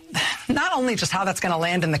not only just how that's going to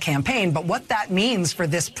land in the campaign, but what that means for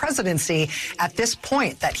this presidency at this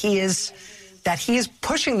point, that he is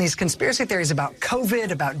pushing these conspiracy theories about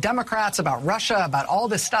COVID, about Democrats, about Russia, about all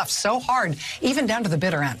this stuff so hard, even down to the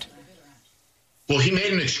bitter end. Well, he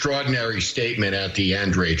made an extraordinary statement at the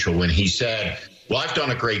end, Rachel, when he said, well, I've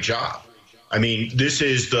done a great job. I mean, this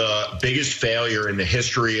is the biggest failure in the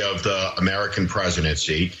history of the American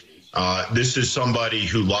presidency. This is somebody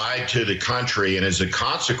who lied to the country and as a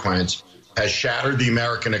consequence has shattered the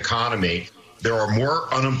American economy. There are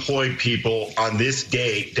more unemployed people on this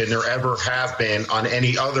date than there ever have been on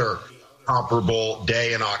any other comparable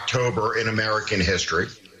day in October in American history.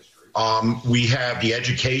 We have the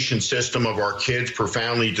education system of our kids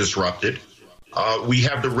profoundly disrupted. We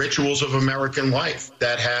have the rituals of American life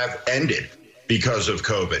that have ended because of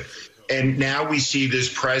COVID. And now we see this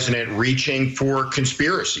president reaching for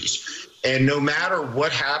conspiracies. And no matter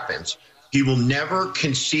what happens, he will never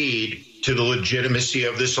concede to the legitimacy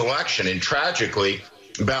of this election. And tragically,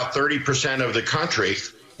 about 30% of the country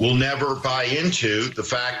will never buy into the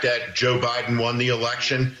fact that Joe Biden won the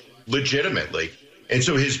election legitimately. And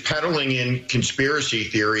so his peddling in conspiracy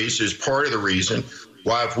theories is part of the reason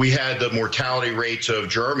why if we had the mortality rates of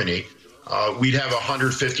Germany, we'd have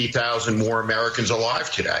 150,000 more Americans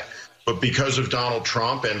alive today. But because of Donald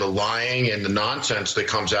Trump and the lying and the nonsense that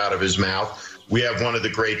comes out of his mouth, we have one of the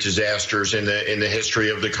great disasters in the history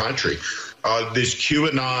of the country. This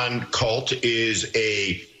QAnon cult is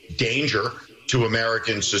a danger to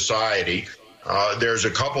American society. There's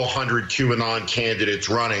a couple hundred QAnon candidates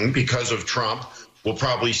running because of Trump. We'll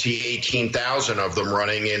probably see 18,000 of them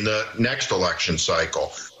running in the next election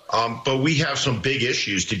cycle. But we have some big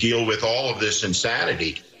issues to deal with all of this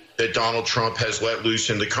insanity that Donald Trump has let loose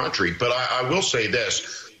in the country. But I will say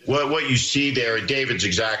this. What you see there, and David's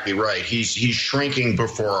exactly right, he's shrinking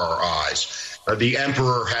before our eyes. The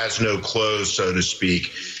emperor has no clothes, so to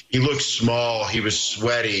speak. He looks small. He was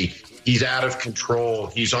sweaty. He's out of control.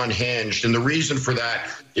 He's unhinged. And the reason for that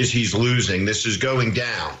is he's losing. This is going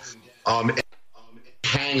down.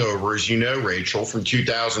 Hangover, as you know, Rachel, from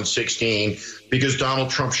 2016, because Donald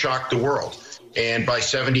Trump shocked the world. And by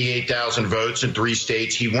 78,000 votes in 3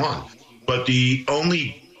 states, he won. But the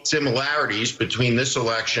only similarities between this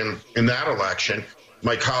election and that election,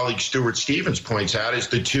 my colleague Stuart Stevens points out, is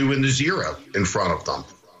the 2 and the 0 in front of them.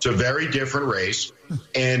 It's a very different race.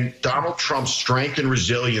 And Donald Trump's strength and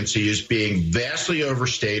resiliency is being vastly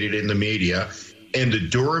overstated in the media. And the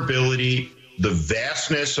durability, the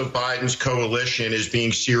vastness of Biden's coalition is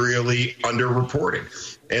being serially underreported.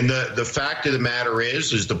 And the fact of the matter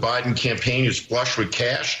is the Biden campaign is flush with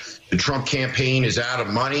cash. The Trump campaign is out of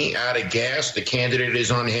money, out of gas. The candidate is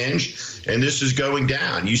unhinged. And this is going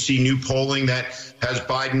down. You see new polling that has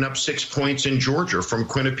Biden up 6 points in Georgia from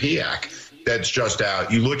Quinnipiac. That's just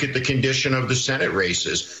out. You look at the condition of the Senate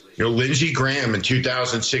races. You know, Lindsey Graham in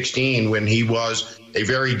 2016, when he was a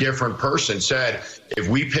very different person, said, if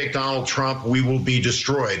we pick Donald Trump, we will be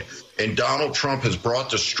destroyed. And Donald Trump has brought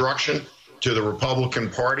destruction to the Republican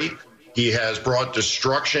Party. He has brought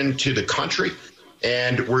destruction to the country.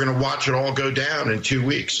 And we're going to watch it all go down in 2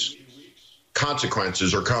 weeks.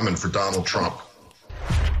 Consequences are coming for Donald Trump.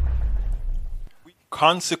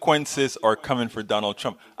 Consequences are coming for Donald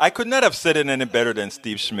Trump. I could not have said it any better than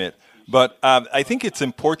Steve Schmidt, but I think it's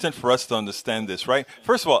important for us to understand this, right?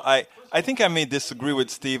 First of all, I think I may disagree with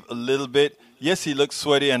Steve a little bit. Yes, he looks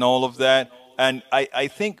sweaty and all of that, and I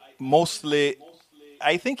think mostly,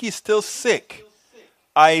 I think he's still sick.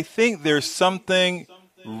 I think there's something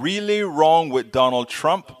really wrong with Donald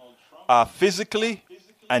Trump physically,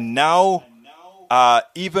 and now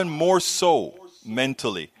even more so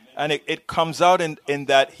mentally. And it comes out in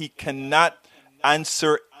that he cannot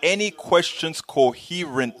answer any questions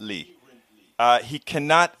coherently. He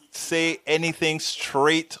cannot say anything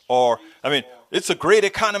straight it's a great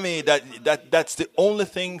economy. That's the only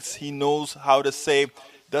things he knows how to say.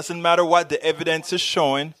 Doesn't matter what the evidence is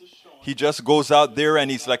showing. He just goes out there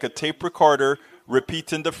and he's like a tape recorder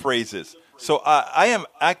repeating the phrases. So I am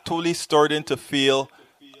actually starting to feel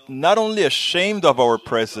not only ashamed of our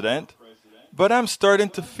president, but I'm starting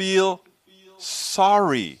to feel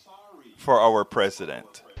sorry for our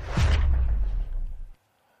president.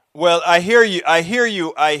 Well, I hear you,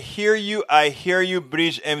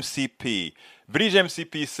 Bridge MCP. Bridge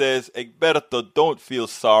MCP says, Egberto, don't feel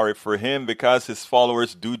sorry for him because his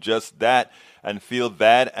followers do just that and feel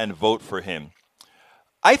bad and vote for him.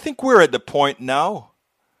 I think we're at the point now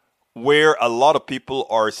where a lot of people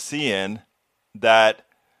are seeing that,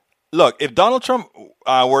 look, if Donald Trump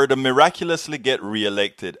were to miraculously get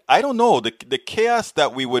reelected, I don't know, the chaos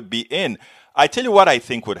that we would be in. I tell you what I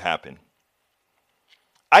think would happen.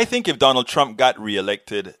 I think if Donald Trump got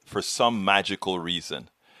reelected for some magical reason,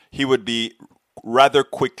 he would be rather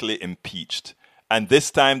quickly impeached. And this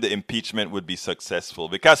time the impeachment would be successful.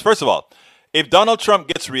 Because first of all, if Donald Trump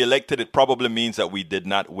gets reelected, it probably means that we did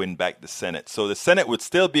not win back the Senate. So the Senate would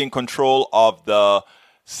still be in control of the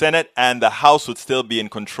Senate, and the House would still be in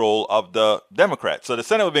control of the Democrats. So the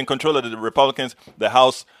Senate would be in control of the Republicans, the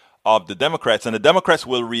House of the Democrats, and the Democrats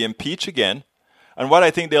will re-impeach again. And what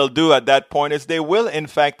I think they'll do at that point is they will, in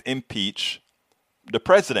fact, impeach the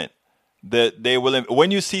president. They will,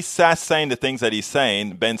 when you see Sass saying the things that he's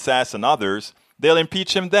saying, Ben Sass and others, they'll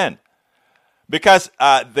impeach him then. Because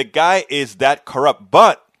the guy is that corrupt.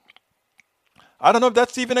 But I don't know if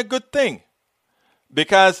that's even a good thing.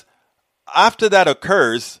 Because after that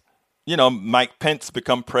occurs, Mike Pence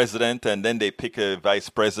become president, and then they pick a vice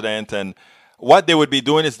president. And what they would be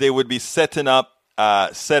doing is they would be setting up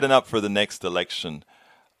for the next election.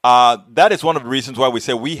 That is one of the reasons why we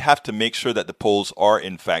say we have to make sure that the polls are,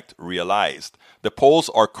 in fact, realized. The polls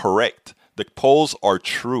are correct. The polls are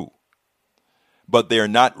true. But they are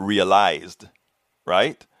not realized,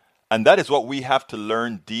 right? And that is what we have to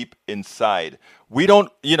learn deep inside. We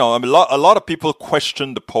don't, a lot of people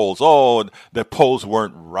question the polls. Oh, the polls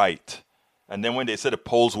weren't right. And then when they say the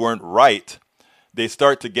polls weren't right, they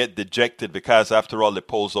start to get dejected because, after all, the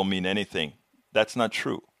polls don't mean anything. That's not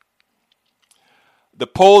true. The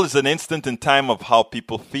poll is an instant in time of how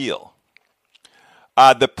people feel.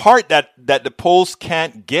 The part that the polls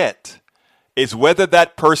can't get is whether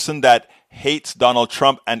that person that hates Donald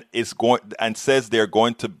Trump and says they're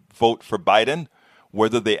going to vote for Biden,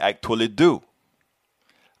 whether they actually do.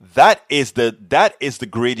 That is the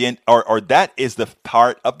gradient, or that is the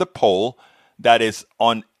part of the poll that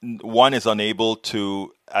one is unable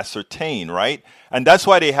to ascertain, right? And that's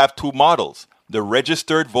why they have two models. The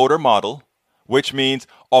registered voter model, which means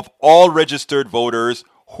of all registered voters,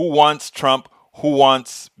 who wants Trump, who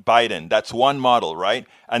wants Biden. That's one model, right?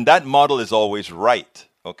 And that model is always right,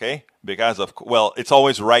 okay? Because it's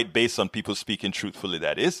always right based on people speaking truthfully,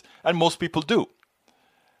 that is. And most people do.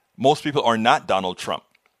 Most people are not Donald Trump.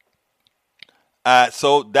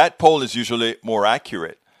 So that poll is usually more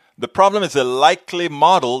accurate. The problem is the likely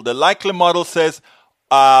model. The likely model says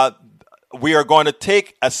we are going to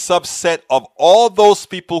take a subset of all those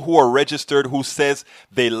people who are registered who says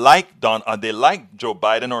they like Joe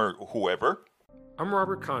Biden or whoever. I'm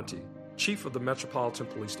Robert Conti, Chief of the Metropolitan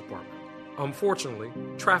Police Department. Unfortunately,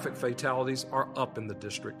 traffic fatalities are up in the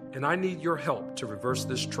district, and I need your help to reverse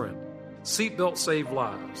this trend. Seatbelts save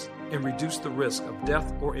lives and reduce the risk of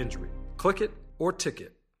death or injury. Click it or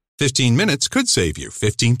ticket. 15 minutes could save you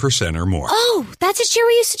 15% or more. Oh, that's a cheer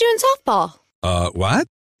we used to do in softball. What?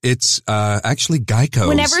 It's actually Geico's.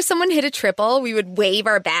 Whenever someone hit a triple, we would wave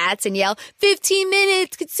our bats and yell, 15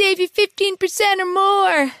 minutes could save you 15% or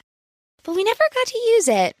more. But we never got to use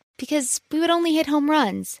it because we would only hit home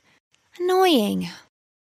runs. Annoying.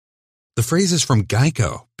 The phrase is from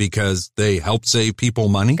Geico because they help save people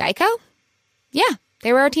money. Geico? Yeah,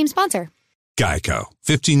 they were our team sponsor. Geico.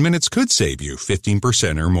 15 minutes could save you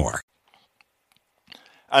 15% or more.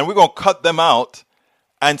 And we're going to cut them out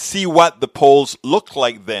and see what the polls look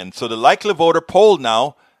like then. So the likely voter poll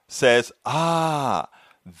now says,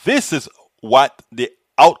 this is what the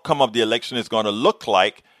outcome of the election is going to look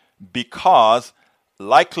like because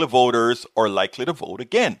likely voters are likely to vote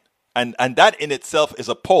again. And that in itself is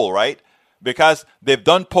a poll, right? Because they've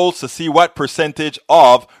done polls to see what percentage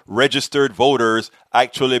of registered voters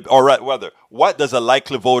actually, or rather, what does a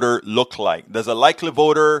likely voter look like? Does a likely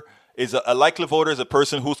voter is a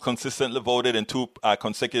person who's consistently voted in 2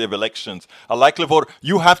 consecutive elections. A likely voter,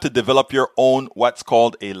 you have to develop your own what's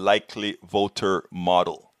called a likely voter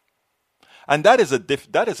model, and that is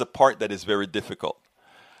a part that is very difficult.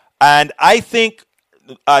 And I think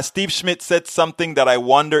Steve Schmidt said something that I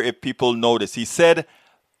wonder if people notice. He said,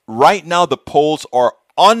 right now the polls are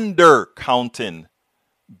undercounting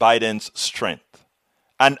Biden's strength.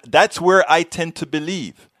 And that's where I tend to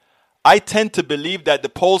believe. I tend to believe that the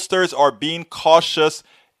pollsters are being cautious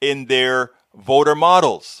in their voter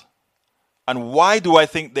models. And why do I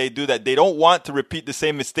think they do that? They don't want to repeat the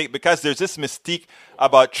same mistake because there's this mystique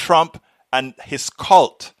about Trump and his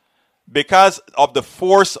cult. Because of the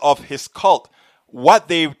force of his cult. What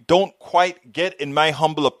they don't quite get, in my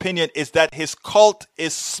humble opinion, is that his cult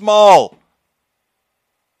is small.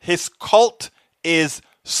 His cult is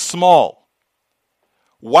small.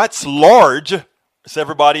 What's large is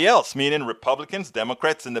everybody else, meaning Republicans,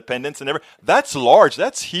 Democrats, Independents, and everything. That's large.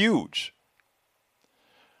 That's huge.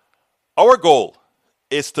 Our goal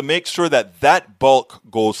is to make sure that bulk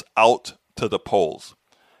goes out to the polls.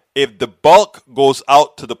 If the bulk goes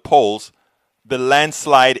out to the polls, the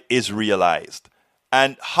landslide is realized.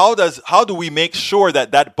 And how do we make sure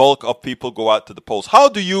that bulk of people go out to the polls? How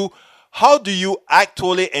do you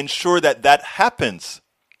actually ensure that happens?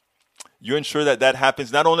 You ensure that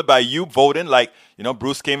happens not only by you voting, like,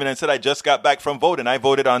 Bruce came in and said, I just got back from voting. I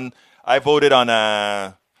voted on I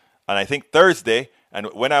think Thursday, and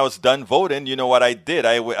when I was done voting, you know what I did?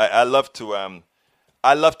 I love to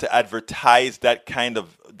advertise that kind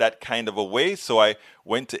of a way. So I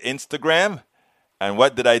went to Instagram, and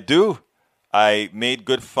what did I do? I made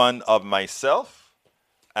good fun of myself.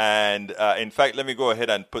 And in fact, let me go ahead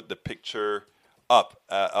and put the picture up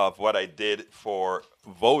of what I did for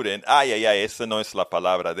voting. Esa no es la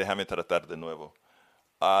palabra. Déjame tratar de nuevo.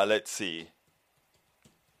 Let's see.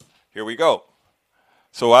 Here we go.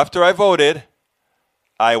 So after I voted,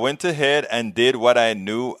 I went ahead and did what I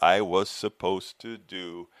knew I was supposed to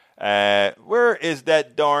do. Where is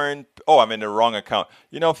that darn... Oh, I'm in the wrong account.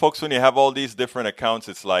 Folks, when you have all these different accounts,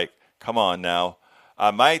 it's like, come on now.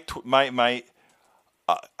 My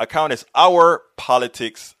account is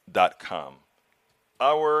ourpolitics.com.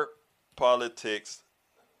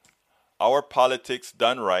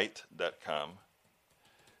 Ourpoliticsdoneright.com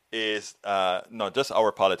is just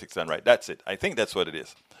Our Politics Done Right. That's it. I think that's what it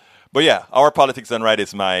is. But yeah, Our Politics Done Right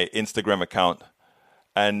is my Instagram account.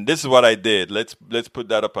 And this is what I did. Let's put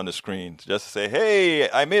that up on the screen. Just to say, hey,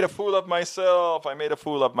 I made a fool of myself.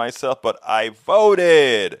 But I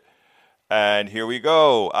voted. And here we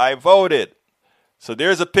go. I voted. So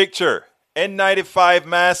there's a picture. N95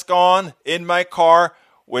 mask on in my car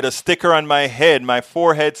with a sticker on my head, my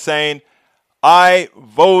forehead saying, I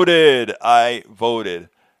voted.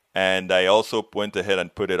 And I also went ahead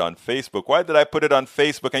and put it on Facebook. Why did I put it on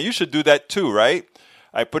Facebook? And you should do that too, right?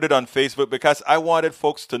 I put it on Facebook because I wanted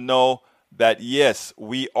folks to know that, yes,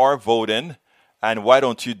 we are voting. And why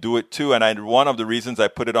don't you do it too? And one of the reasons I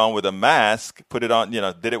put it on with a mask,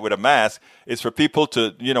 did it with a mask, is for people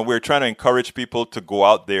to, we're trying to encourage people to go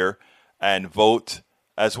out there and vote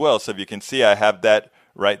as well. So if you can see, I have that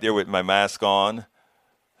right there with my mask on.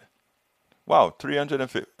 Wow,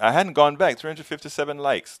 350. I hadn't gone back. 357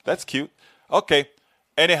 likes. That's cute. Okay.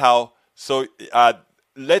 Anyhow, so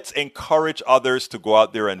let's encourage others to go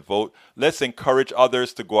out there and vote. Let's encourage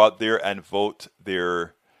others to go out there and vote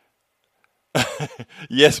their...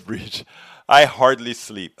 Yes, Breach. I hardly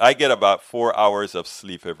sleep. I get about 4 hours of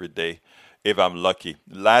sleep every day if I'm lucky.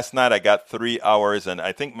 Last night I got 3 hours, and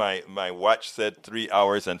I think my watch said 3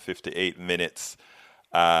 hours and 58 minutes.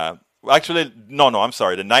 Actually, no, I'm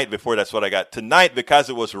sorry. The night before, that's what I got. Tonight, because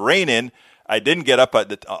it was raining, I didn't get up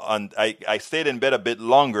I stayed in bed a bit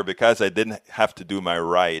longer because I didn't have to do my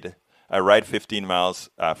ride. I ride 15 miles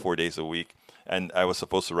 4 days a week, and I was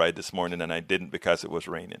supposed to ride this morning, and I didn't because it was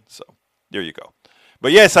raining. So there you go.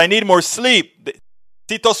 But yes, I need more sleep.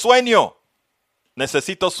 Necesito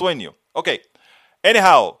sueño. Okay.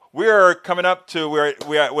 Anyhow, we are coming up to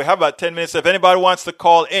we have about 10 minutes. If anybody wants to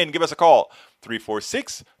call in, give us a call.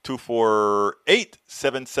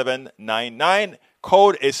 346-248-7799.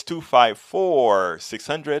 Code is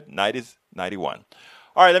 254-600-9091.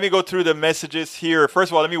 All right, let me go through the messages here.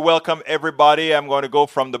 First of all, let me welcome everybody. I'm going to go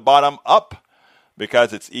from the bottom up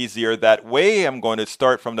because it's easier that way. I'm going to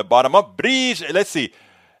start from the bottom up. Bridge, let's see.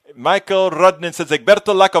 Michael Rudnin says,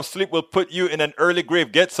 Egberto, lack of sleep will put you in an early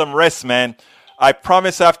grave. Get some rest, man. I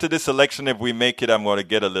promise after this election, if we make it, I'm going to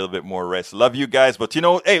get a little bit more rest. Love you guys. But,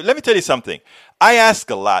 hey, let me tell you something. I ask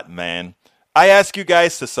a lot, man. I ask you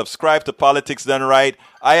guys to subscribe to Politics Done Right.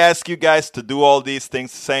 I ask you guys to do all these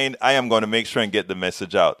things, saying I am going to make sure and get the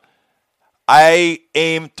message out. I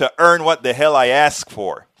aim to earn what the hell I ask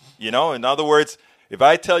for. In other words, if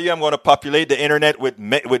I tell you I'm going to populate the internet with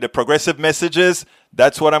the progressive messages,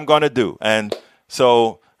 that's what I'm going to do. And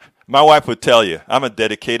so... my wife would tell you, I'm a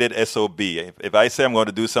dedicated SOB. If I say I'm going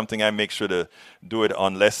to do something, I make sure to do it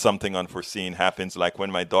unless something unforeseen happens, like when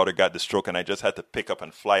my daughter got the stroke and I just had to pick up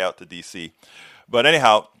and fly out to D.C. But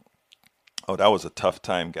anyhow, that was a tough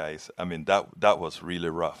time, guys. I mean, that was really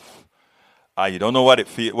rough. You don't know what it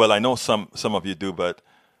feels. Well, I know some of you do, but,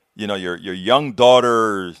 your young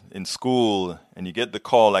daughter in school and you get the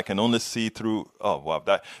call, I can only see through. Oh, wow.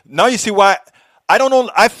 Now you see why. I don't know.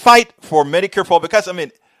 I fight for Medicare for all because,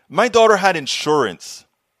 my daughter had insurance.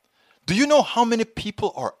 Do you know how many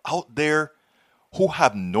people are out there who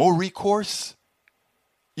have no recourse?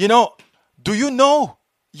 Do you know?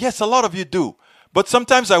 Yes, a lot of you do. But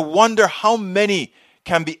sometimes I wonder how many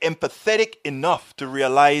can be empathetic enough to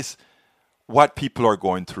realize what people are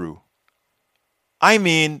going through. I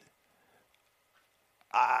mean,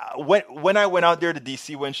 when I went out there to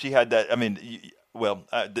D.C. when she had that,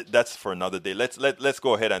 that's for another day. Let's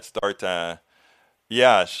go ahead and start.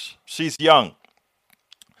 Yeah, she's young.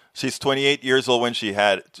 She's 28 years old when she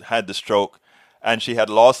had the stroke, and she had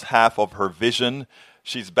lost half of her vision.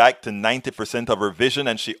 She's back to 90% of her vision,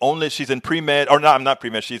 and she's in pre-med, or no, I'm not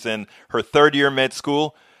pre-med, she's in her third year med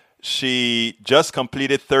school. She just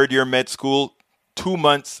completed third year med school 2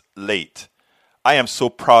 months late. I am so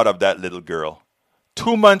proud of that little girl.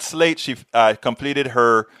 2 months late, she completed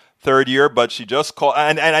her third year, but she just called,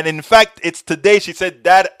 and in fact, it's today. She said,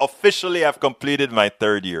 Dad, officially I've completed my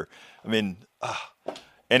third year.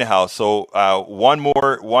 Anyhow, so one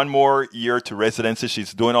more year to residency.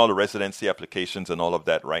 She's doing all the residency applications and all of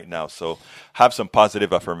that right now. So have some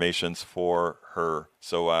positive affirmations for her.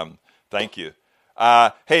 So thank you.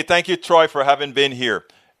 Hey, thank you, Troy, for having been here.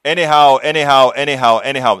 Anyhow,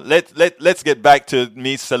 let's get back to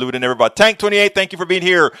me saluting everybody. Tank 28, thank you for being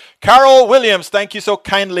here. Carol Williams, thank you so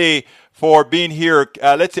kindly for being here.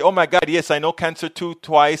 Let's say, oh my God, yes, I know cancer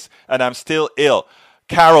twice, and I'm still ill.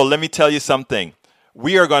 Carol, let me tell you something.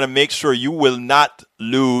 We are going to make sure you will not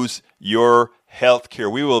lose your health care.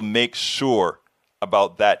 We will make sure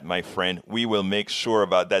about that, my friend. We will make sure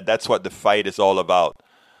about that. That's what the fight is all about.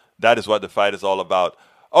 That is what the fight is all about.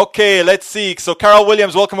 Okay, let's see. So, Carol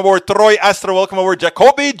Williams, welcome aboard. Troy Astro, welcome aboard.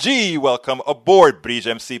 Jacoby G, welcome aboard. Bridge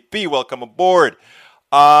MCP, welcome aboard.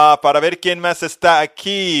 Para ver quién más está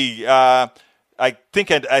aquí. I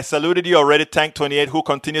think I saluted you already, Tank 28, who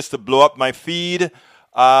continues to blow up my feed.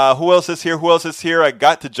 Who else is here? I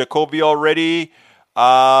got to Jacoby already.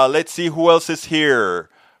 Let's see who else is here.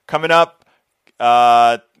 Coming up,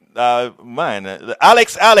 Alex,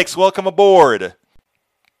 welcome aboard.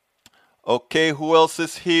 Okay, who else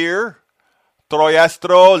is here?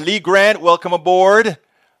 Troyastro, Lee Grant, welcome aboard.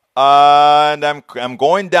 And I'm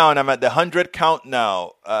going down. I'm at the 100 count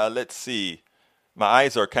now. Let's see. My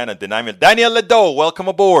eyes are kind of denying me. Daniel Ledo, welcome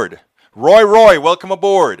aboard. Roy, welcome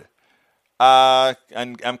aboard.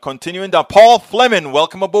 And I'm continuing down. Paul Fleming,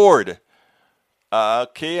 welcome aboard.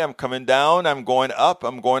 Okay, I'm coming down. I'm going up.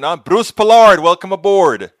 I'm going on. Bruce Pollard, welcome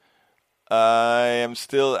aboard. I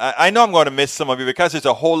know I'm going to miss some of you because there's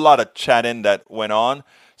a whole lot of chatting that went on.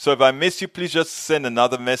 So if I miss you, please just send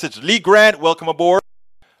another message. Lee Grant, welcome aboard.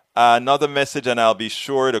 Another message, and I'll be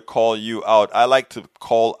sure to call you out. I like to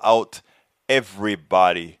call out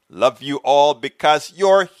everybody. Love you all because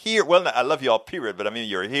you're here. Well, I love you all, period. But I mean,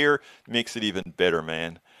 you're here. Makes it even better,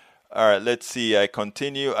 man. All right, let's see. I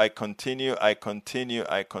continue.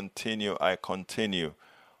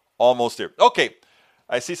 Almost there. Okay.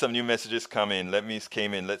 I see some new messages come in.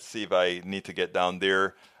 Let's see if I need to get down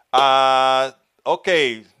there.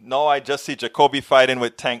 Okay. No, I just see Jacoby fighting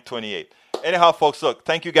with Tank 28. Anyhow, folks, look,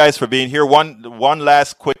 thank you guys for being here. One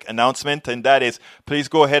last quick announcement, and that is please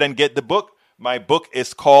go ahead and get the book. My book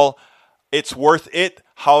is called It's Worth It,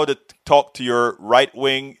 How to Talk to Your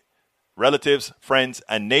Right-Wing Relatives, Friends,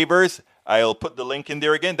 and Neighbors. I'll put the link in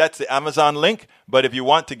there again. That's the Amazon link. But if you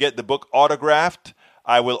want to get the book autographed,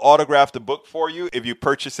 I will autograph the book for you if you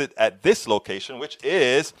purchase it at this location, which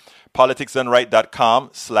is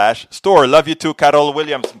politicsdoneright.com/store. Love you too, Carol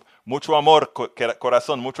Williams. Mucho amor,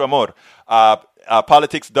 corazón, mucho amor.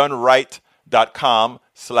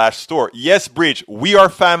 politicsdoneright.com/store. Yes, Bridge, we are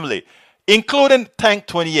family, including Tank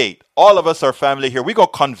 28. All of us are family here. We're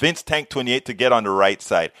going to convince Tank 28 to get on the right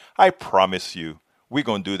side. I promise you, we're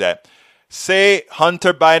going to do that. Say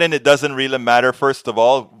Hunter Biden, it doesn't really matter, first of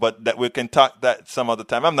all, but that we can talk that some other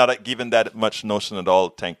time. I'm not giving that much notion at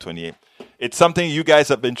all, Tank 28. It's something you guys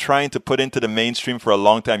have been trying to put into the mainstream for a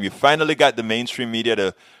long time. You finally got the mainstream media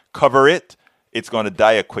to cover it. It's going to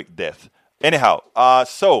die a quick death. Anyhow,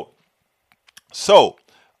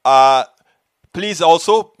 please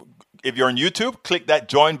also, if you're on YouTube, click that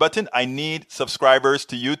join button. I need subscribers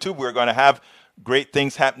to YouTube. We're going to have great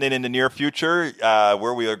things happening in the near future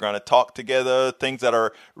where we are going to talk together, things that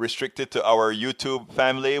are restricted to our YouTube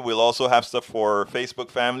family. We'll also have stuff for Facebook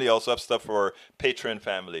family, also have stuff for Patreon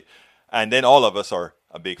family. And then all of us are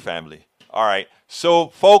a big family. All right. So,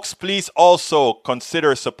 folks, please also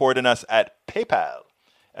consider supporting us at PayPal.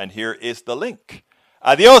 And here is the link.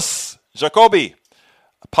 Adios, Jacoby.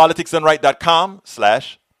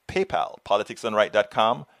 politicsdoneright.com/PayPal.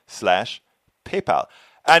 politicsdoneright.com/PayPal.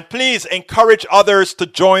 And please encourage others to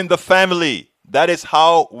join the family. That is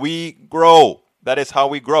how we grow.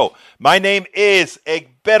 My name is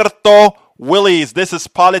Egberto Willies. This is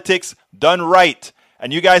Politics Done Right.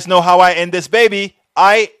 And you guys know how I end this baby.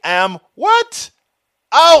 I am what?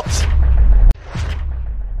 Out!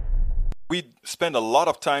 We spend a lot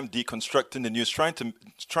of time deconstructing the news, trying to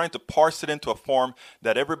parse it into a form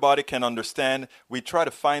that everybody can understand. We try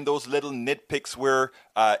to find those little nitpicks where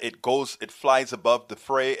it flies above the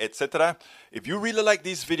fray, etc. If you really like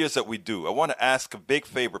these videos that we do, I want to ask a big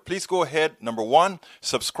favor. Please go ahead, number 1,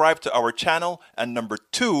 subscribe to our channel, and number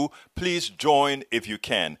 2, please join if you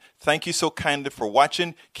can. Thank you so kindly for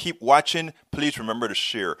watching. Keep watching. Please remember to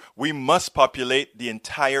share. We must populate the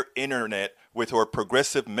entire internet with our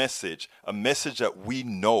progressive message, a message that we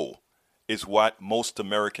know is what most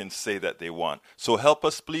Americans say that they want. So help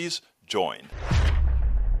us, please join.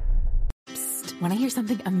 Want to hear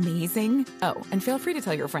something amazing? Oh, and feel free to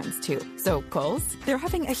tell your friends too. So Kohl's, they're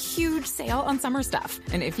having a huge sale on summer stuff.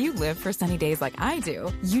 And if you live for sunny days like I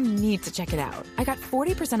do, you need to check it out. I got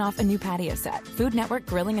 40% off a new patio set, Food Network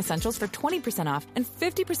grilling essentials for 20% off, and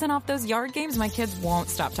 50% off those yard games my kids won't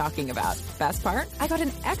stop talking about. Best part? I got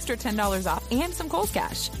an extra $10 off and some Kohl's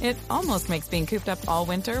cash. It almost makes being cooped up all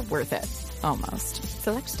winter worth it. Almost.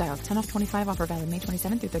 Select styles, 10 off 25, offer valid May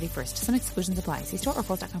 27th through 31st. Some exclusions apply. See store or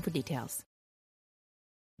Kohl's.com for details.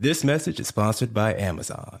 This message is sponsored by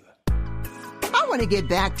Amazon. I want to get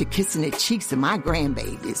back to kissing the cheeks of my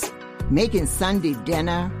grandbabies, making Sunday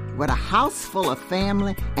dinner with a house full of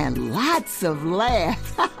family and lots of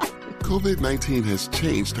laughs. COVID-19 has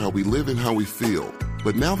changed how we live and how we feel,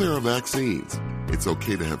 but now there are vaccines. It's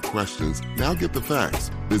okay to have questions. Now get the facts.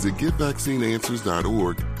 Visit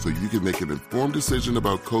GetVaccineAnswers.org so you can make an informed decision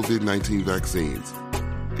about COVID-19 vaccines.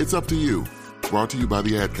 It's up to you. Brought to you by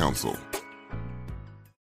the Ad Council.